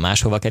gondolom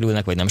máshova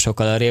kerülnek, vagy nem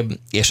sokkal arrébb,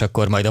 és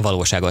akkor majd a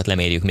valóságot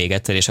lemérjük még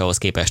egyszer, és ahhoz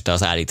képest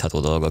az állítható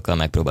dolgokkal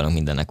megpróbálunk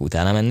mindennek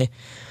utána menni.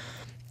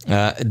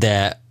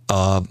 De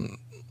a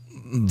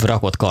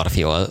rakott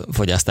karfiol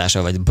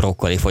fogyasztása, vagy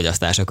brokkoli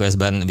fogyasztása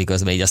közben,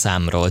 miközben így a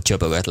számról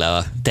csöpögött le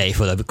a tej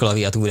föl a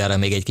klaviatúrára,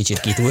 még egy kicsit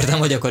kitúrtam,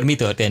 hogy akkor mi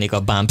történik a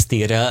bump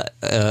steer-rel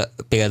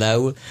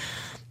például,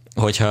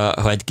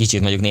 hogyha egy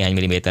kicsit mondjuk néhány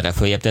milliméterre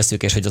följebb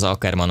tesszük, és hogy az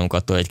Ackermannunk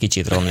attól egy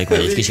kicsit romlik, vagy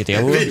egy kicsit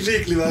javul.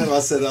 Végli már nem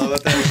azt szedalva,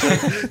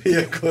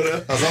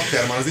 ilyenkor. Az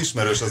Ackermann az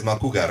ismerős, az már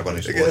Kugárban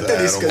is volt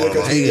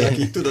elromolva.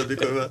 Igen, tudod,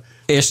 mikor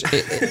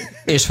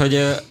és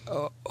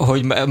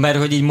hogy mert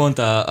hogy így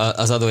mondta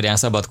az Adorján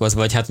szabadkozva,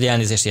 hogy hogy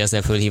elnézést, hogy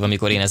ezzel fölhív,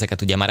 amikor én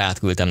ezeket ugye már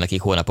átküldtem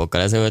nekik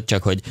hónapokkal ezelőtt,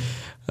 csak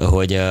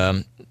hogy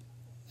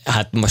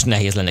most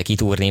nehéz lenne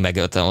kitúrni, meg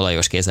ott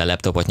olajos kézzel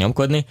laptopot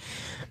nyomkodni,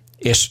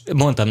 és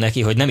mondtam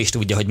neki, hogy nem is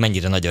tudja, hogy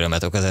mennyire nagy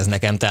örömet okoz ez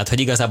nekem, tehát hogy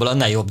igazából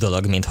annál jobb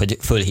dolog, mint hogy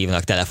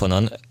fölhívnak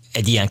telefonon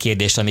egy ilyen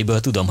kérdést, amiből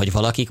tudom, hogy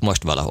valakik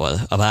most valahol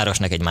a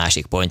városnak egy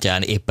másik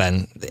pontján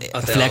éppen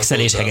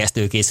flexelés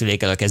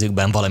hegesztőkészülékkel a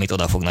kezükben valamit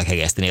oda fognak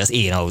hegeszteni az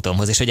én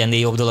autómhoz, és hogy ennél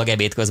jobb dolog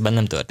ebéd közben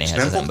nem történhet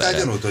az emberrel.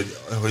 Nem fogtál gyanút,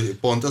 hogy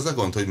pont az a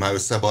gond, hogy már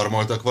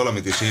összebarmoltak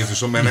valamit, és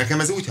Jézusom, mert nekem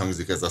ez úgy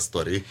hangzik ez a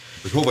sztori,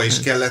 hogy hova is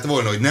kellett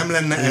volna, hogy nem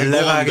lenne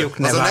gond.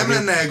 Nem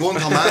lenne gond,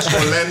 ha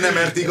máshol lenne,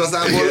 mert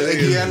igazából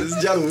egy ilyen...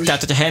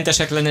 Tehát, hogyha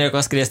hentesek lennének,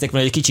 azt kérdezték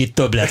volna, hogy egy kicsit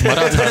többlet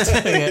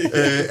maradhat.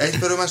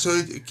 Egyfelől másról,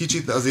 hogy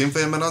kicsit az én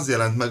fejemben az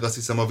jelent meg, azt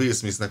hiszem a Will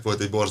Smithnek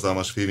volt egy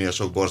borzalmas filmje,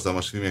 sok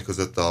borzalmas filmje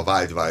között a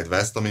Wild Wild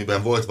West,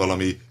 amiben volt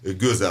valami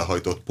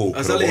gőzelhajtott pókrobot.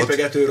 Az a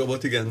lépegető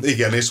robot, igen.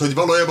 Igen, és hogy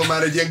valójában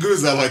már egy ilyen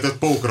gőzelhajtott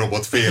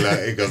pókrobot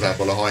féle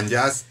igazából a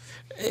hangyász.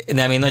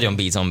 Nem, én nagyon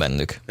bízom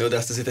bennük. Jó, de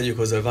azt azért tegyük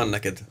hozzá, hogy van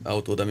neked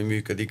autód,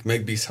 ami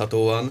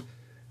megbízhatóan,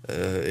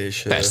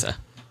 és... Persze.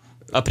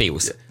 A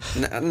Prius.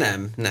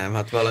 Nem,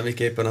 hát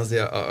valamiképpen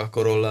azért a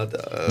Corollad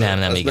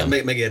igen.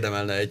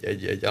 Megérdemelne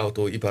egy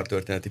autó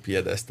ipartörténeti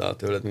piedesztál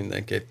tőled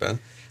mindenképpen.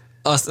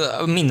 Azt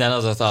minden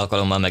adott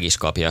alkalommal meg is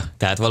kapja.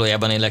 Tehát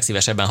valójában én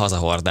legszívesebben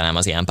hazahordanám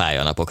az ilyen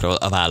pályanapokról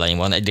a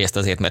vállaimon. Egyrészt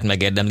azért, mert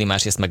megérdemli,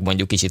 másrészt meg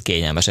mondjuk kicsit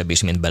kényelmesebb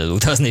is, mint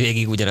belülutazni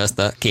végig ugyanazt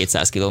a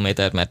 200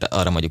 kilométert, mert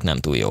arra mondjuk nem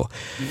túl jó.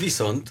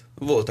 Viszont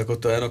voltak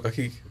ott olyanok,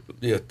 akik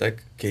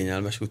jöttek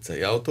kényelmes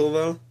utcai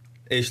autóval,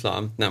 és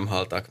lám nem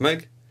haltak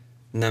meg,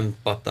 nem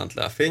pattant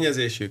le a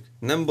fényezésük,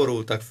 nem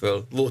borultak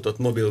föl, volt ott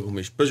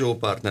mobilgumis Peugeot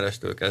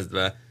partnerestől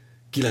kezdve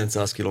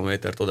 900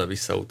 kilométert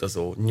oda-vissza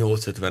utazó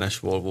 850-es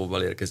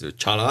Volvo-val érkező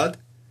család,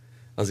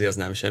 azért az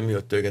nem semmi,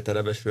 ott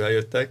tőketerebesről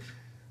eljöttek,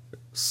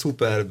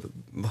 szuper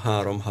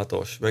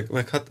 3-6-os,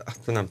 meg hát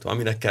nem tudom,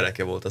 aminek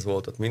kereke volt, az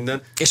volt ott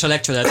minden. És a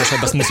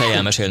legcsodálatosabb, azt muszáj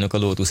elmesélnünk, a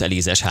Lotus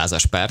Elise-es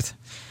házaspárt,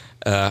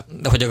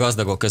 hogy a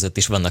gazdagok között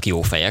is vannak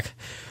jó fejek.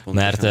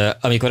 Mert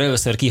amikor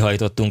először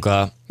kihajtottunk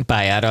a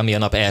pályára, ami a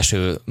nap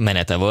első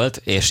menete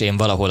volt, és én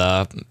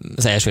valahol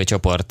az első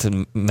csoport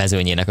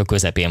mezőnyének a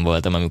közepén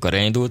voltam, amikor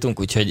elindultunk,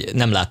 úgyhogy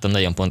nem láttam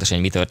nagyon pontosan,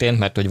 hogy mi történt,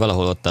 mert hogy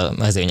valahol ott a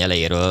mezőny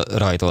elejéről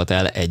rajtolt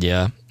el egy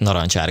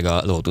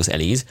narancsárga Lotus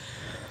Elise,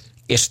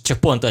 és csak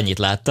pont annyit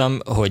láttam,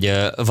 hogy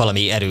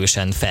valami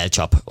erősen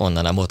felcsap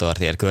onnan a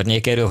motortér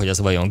környékéről, hogy az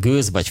vajon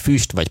gőz, vagy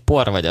füst, vagy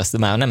por, vagy azt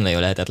már nem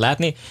nagyon lehetett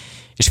látni,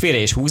 és félre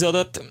is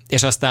húzódott,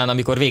 és aztán,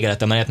 amikor vége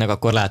lett a menetnek,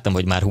 akkor láttam,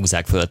 hogy már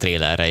húzzák föl a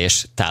trélerre,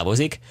 és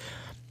távozik,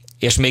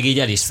 és még így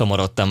el is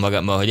szomorodtam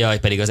magammal, hogy jaj,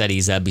 pedig az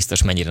Elise-zel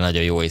biztos mennyire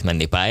nagyon jó itt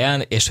menni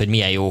pályán, és hogy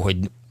milyen jó, hogy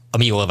a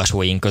mi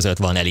olvasóink között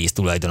van Elise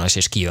tulajdonos,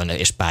 és kijön,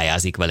 és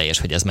pályázik vele, és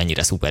hogy ez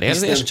mennyire szuper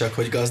érzés. És nem csak,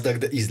 hogy gazdag,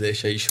 de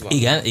ízlése is van.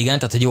 Igen,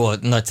 tehát hogy jól,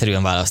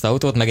 nagyszerűen választ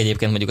autót, meg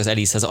egyébként mondjuk az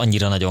Elise-hez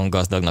annyira nagyon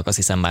gazdagnak azt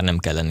hiszem már nem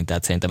kell lenni,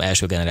 tehát szerintem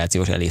első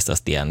generációs Elise-t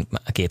azt ilyen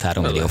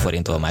 2-3 millió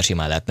forinttól már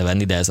simán lehetne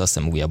venni, de ez azt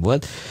hiszem újabb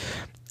volt.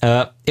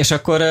 És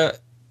akkor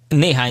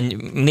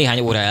néhány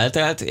óra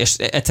eltelt, és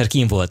egyszer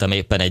kín voltam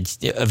éppen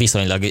egy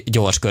viszonylag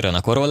gyors körön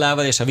a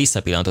Corollával, és a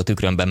visszapillantó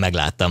tükrömben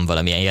megláttam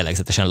valamilyen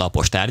jellegzetesen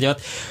lapos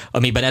tárgyat,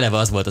 amiben eleve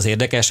az volt az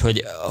érdekes,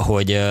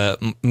 hogy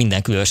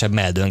minden különösebb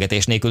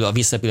meldöngetés nélkül a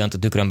visszapillantó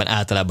tükrömben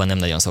általában nem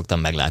nagyon szoktam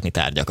meglátni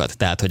tárgyakat.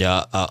 Tehát, hogy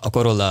a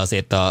Corolla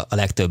azért a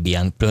legtöbb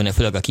ilyen,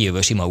 főleg a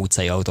kijövő sima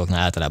utcai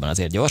autóknál általában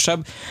azért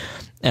gyorsabb,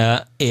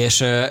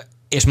 és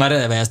és már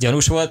eleve ez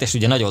gyanús volt, és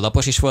ugye nagyon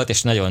lapos is volt,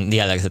 és nagyon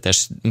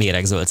jellegzetes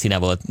méregzöld színe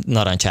volt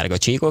narancsárga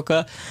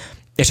csíkokkal,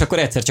 és akkor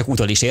egyszer csak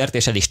utol is ért,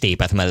 és el is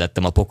tépett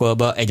mellettem a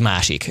pokolba egy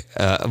másik,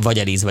 vagy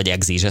Eliz, vagy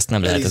Exis, ezt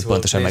nem lehetett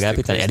pontosan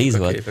megállapítani. Eliz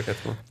volt?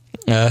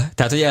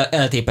 Tehát, hogy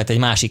eltépett egy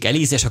másik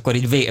Eliz, és akkor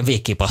így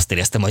végképp azt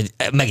éreztem, hogy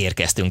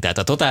megérkeztünk. Tehát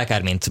a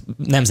Totalkár, mint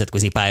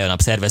nemzetközi pályanap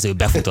szervező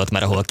befutott,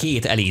 mert ahol 2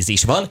 Eliz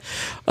is van,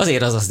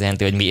 azért az azt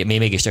jelenti, hogy mi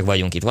mégiscsak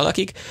vagyunk itt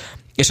valakik.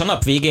 És a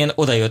nap végén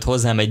odajött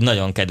hozzám egy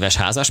nagyon kedves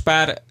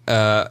házaspár,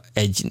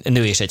 egy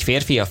nő és egy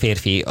férfi, a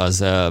férfi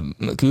az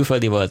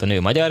külföldi volt, a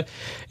nő magyar,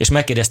 és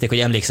megkérdezték, hogy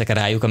emlékszek-e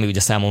rájuk, ami ugye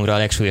számomra a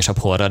legsúlyosabb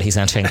horror,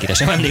 hiszen senkire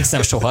sem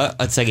emlékszem soha.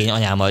 A szegény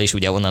anyámmal is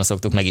ugye onnan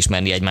szoktuk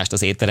megismerni egymást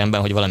az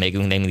étteremben, hogy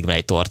valamelyikünknek mindig van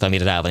egy torta,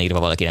 amire rá van írva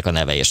valakinek a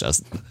neve, és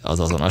az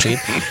azonosít.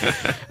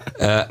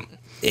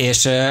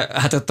 És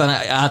hát ott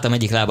álltam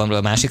egyik lábamról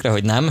a másikra,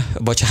 hogy nem.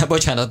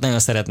 Bocsánat, nagyon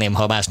szeretném,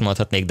 ha mást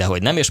mondhatnék, de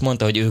hogy nem, és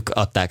mondta, hogy ők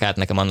adták át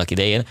nekem annak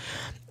idején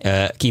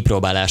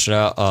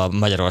kipróbálásra a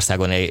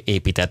Magyarországon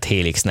épített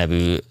Helix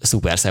nevű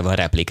Super 7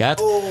 replikát.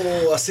 Ó,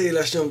 a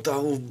széles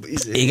nyomtávú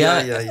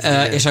Igen,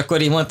 és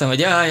akkor így mondtam,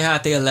 hogy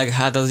hát tényleg,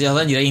 hát az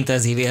annyira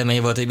intenzív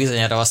élmény volt, hogy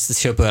bizonyára azt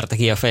söpörte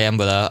ki a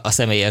fejemből a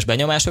személyes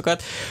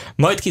benyomásokat.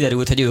 Majd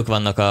kiderült, hogy ők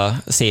vannak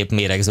a szép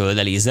méregzöld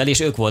Elizzel, és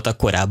ők voltak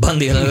korábban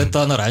délelőtt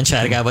a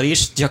narancsárgával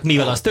is, csak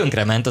mivel az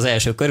tönkrement az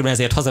első körben,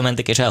 ezért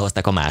hazamentek és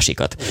elhozták a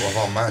másikat.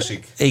 Van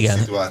másik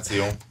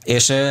szituáció.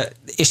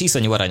 És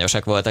iszonyú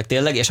aranyosak voltak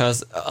tényleg, és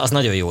az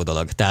nagyon jó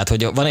dolog. Tehát,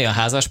 hogy van olyan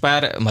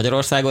házaspár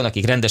Magyarországon,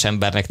 akik rendes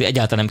embernek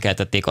egyáltalán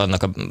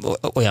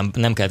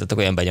nem keltettek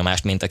olyan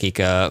benyomást, mint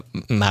akik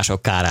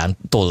mások kárán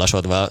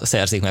tollasodva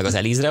szerzik meg az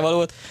Elizre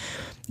valót,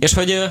 és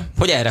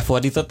hogy erre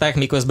fordították,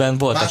 miközben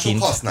voltak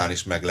mások használ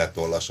is meg lehet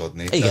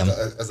tollasodni. Igen.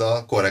 Tehát ez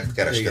a korrekt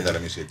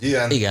kereskedelem is egy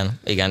ilyen.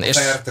 Igen. A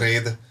fair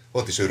trade,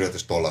 ott is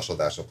őrületes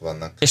tollasodások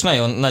vannak. És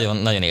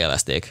nagyon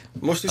élvezték.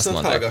 Most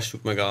viszont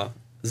hallgassuk meg a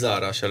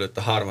zárás előtt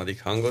a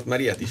harmadik hangot,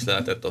 mert ilyet is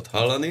lehetett ott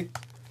hallani.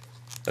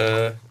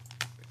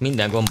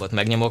 Minden gombot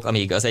megnyomok,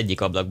 amíg az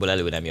egyik ablakból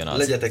elő nem jön az.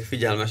 Legyetek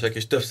figyelmesek,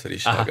 és többször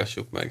is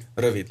hallgassuk meg.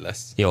 Rövid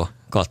lesz. Jó,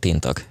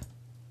 kattintok.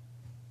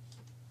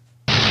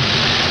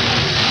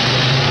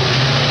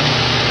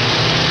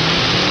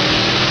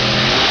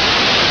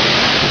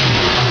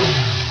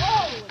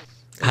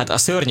 Hát a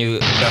szörnyű...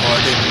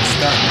 Behalt egy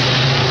pusztán?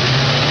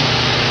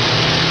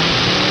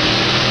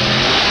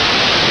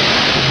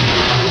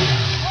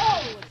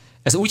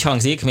 Ez úgy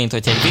hangzik, mint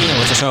hogy egy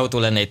V8-as autó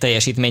lenne egy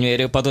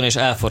teljesítménymérőpadon, és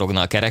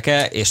elforogna a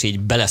kereke, és így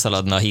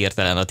beleszaladna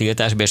hirtelen a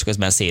tiltásba, és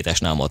közben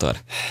szétesne a motor.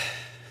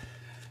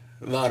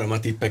 Várom a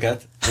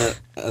tippeket.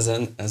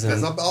 Ezen ez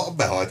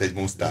behalt egy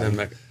Mustang.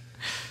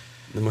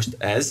 De most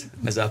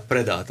ez a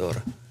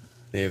Predator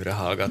névre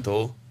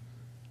hallgató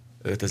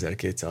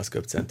 5200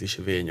 köbcentis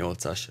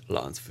V8-as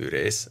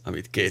láncfűrész,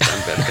 amit 2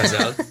 ember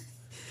kezel.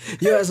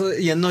 Ja, ez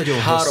ilyen nagyon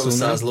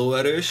 300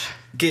 lóerős,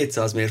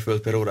 200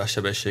 mérföld/órás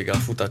sebességgel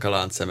futak a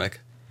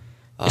láncszemek.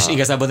 És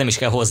igazából nem is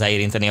kell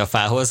hozzáérinteni a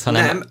fához,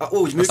 hanem nem,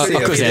 úgy működik,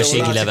 a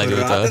közelségi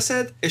levegőtől.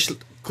 Ráteszed, és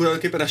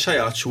tulajdonképpen a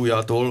saját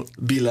súlyától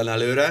billen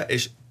előre,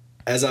 és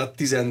ez a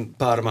 10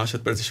 pár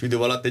másodperces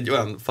videó alatt egy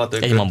olyan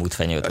fatököt... Egy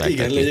mamutfenyőt vágtak.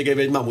 Igen,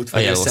 lényegében egy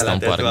mamutfenyő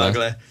szeletet vág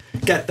le.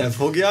 2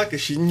 fogják,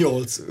 és így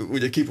 8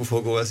 ugye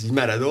kipufogó, ez így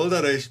mered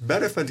oldalra, és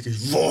berefentik, és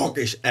vok,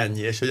 és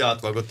ennyi, és hogy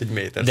átvágott egy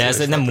méter. De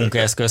ez nem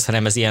munkaeszköz,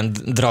 hanem ez ilyen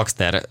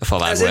dragster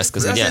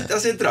favágóeszköz, ugye?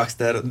 Ez egy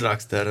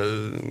dragster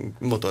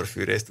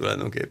motorfűrész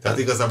tulajdonképpen. Tehát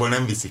igazából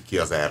nem viszik ki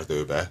az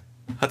erdőbe.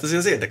 Hát azért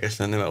az érdekes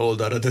lenne, mert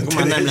oldalra dönteni.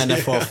 Már nem lenne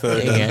fa a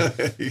földön. Igen.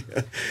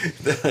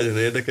 De nagyon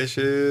érdekes.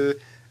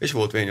 És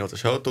volt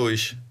V8-as autó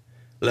is,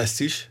 lesz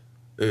is,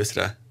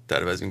 őszre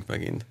tervezünk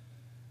megint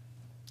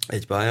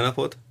egy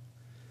pályanapot.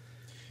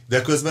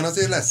 De közben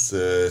azért lesz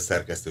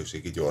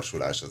szerkesztőségi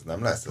gyorsulás, az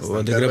nem lesz?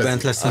 Addigra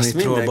bent lesz a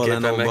Nitro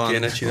Balenóban. Meg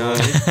kéne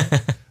csinálni.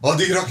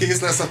 Addigra kész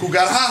lesz a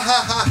kugár.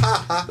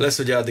 Lesz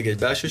ugye addig egy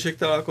belsőség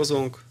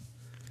találkozónk.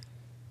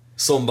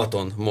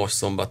 Most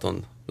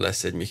szombaton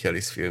lesz egy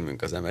Michaelis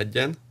filmünk az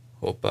M1-en.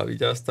 Hoppá,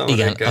 vigyáztam.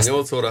 Igen,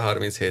 8 óra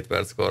 37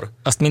 perckor.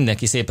 Azt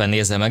mindenki szépen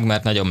nézze meg,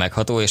 mert nagyon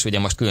megható, és ugye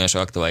most különös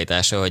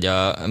aktualitása, hogy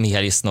a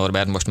Michaelis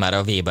Norbert most már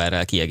a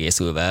Weberrel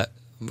kiegészülve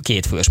 2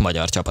 fős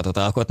magyar csapatot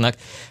alkotnak.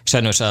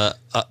 Sajnos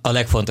a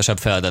legfontosabb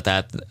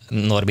feladatát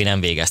Norbi nem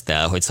végezte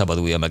el, hogy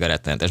szabadulja meg a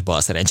rettenetes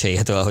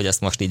balszerencséjétől, hogy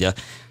azt most így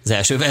az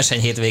első verseny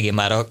hétvégén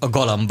már a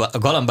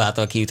Galamb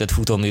által kiütött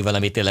futóművel,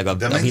 ami tényleg a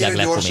világ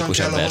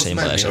legkomikusabb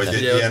versenybaleset. Hogy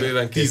egy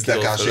ilyen 10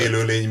 dekás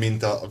élőlény,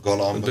 mint a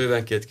Galamb.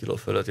 Bőven 2 kiló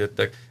fölött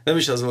jöttek. Nem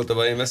is az volt a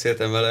baj, én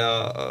beszéltem vele,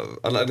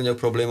 a legnagyobb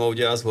probléma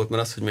ugye az volt,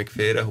 mert az, hogy még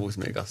félrehúz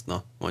még azt,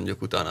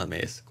 mondjuk utána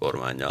mész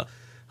kormánnyal.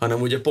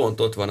 Hanem ugye pont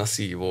ott van a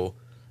szívó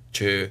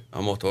cső,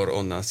 a motor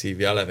onnan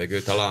szívja a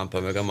levegőt, a lámpa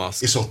meg a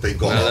maszk. És ott egy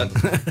Galamb.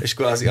 És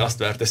kvázi azt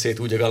verte szét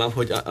úgy a Galamb,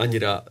 hogy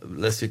annyira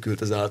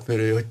leszűkült az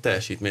átmérő, hogy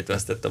teljesítményt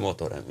vesztett a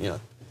motor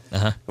emiatt.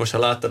 Aha. Most ha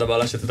láttad a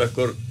balesetet,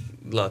 akkor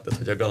láttad,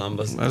 hogy a Galamb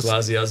az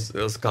kvázi az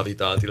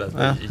kavitált,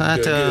 illetve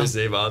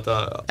gőzzé vált.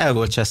 El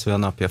volt cseszve a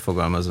napja,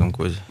 fogalmazunk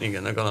úgy.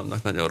 Igen, a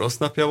Galambnak nagyon rossz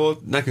napja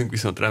volt, nekünk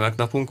viszont remek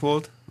napunk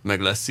volt,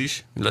 meg lesz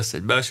is. Lesz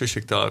egy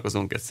belsőség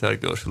találkozónk, egy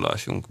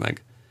szerggyorsulásunk,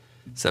 meg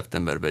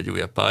szeptemberben egy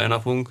újabb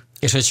pályanapunk.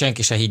 És hogy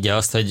senki se higgye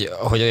azt,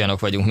 hogy olyanok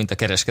vagyunk, mint a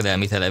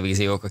kereskedelmi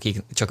televíziók,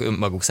 akik csak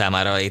önmaguk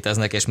számára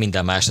léteznek, és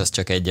minden más az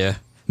csak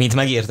mint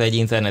megírta egy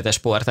internetes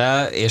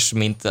portál, és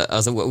mint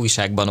az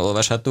újságban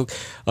olvashattuk,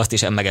 azt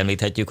is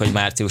megemlíthetjük, hogy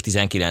március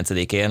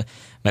 19-én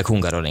meg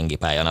hungaroringi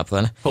pályanap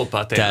van.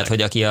 Hoppá, tehát,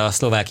 hogy aki a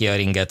Szlovákia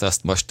ringet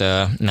azt most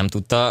nem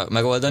tudta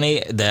megoldani,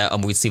 de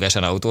amúgy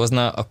szívesen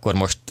autózna, akkor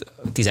most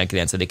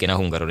 19-én a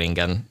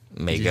hungaroringen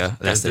még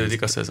lesz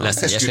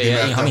egy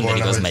esélye. Ha minden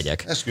igaz,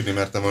 megyek. Esküdni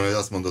mertem volna, hogy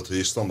azt mondod, hogy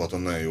is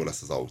szombaton nagyon jó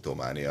lesz az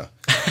autómánia.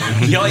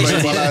 Gyulai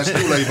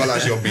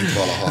Balázs jobb, mint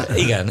valaha.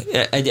 Igen,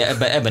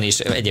 ebben is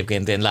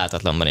egyébként én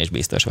látatlanban is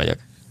biztos vagyok.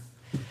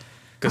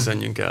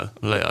 Köszönjünk el,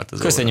 lejárt az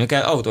Köszönjük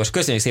el, autós,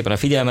 köszönjük szépen a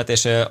figyelmet,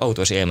 és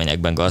autós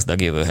élményekben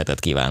gazdag jövő hetet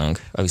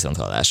kívánunk a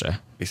viszonthallásra.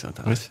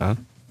 Viszonthallásra.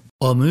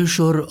 A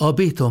műsor a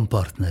Béton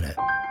partnere.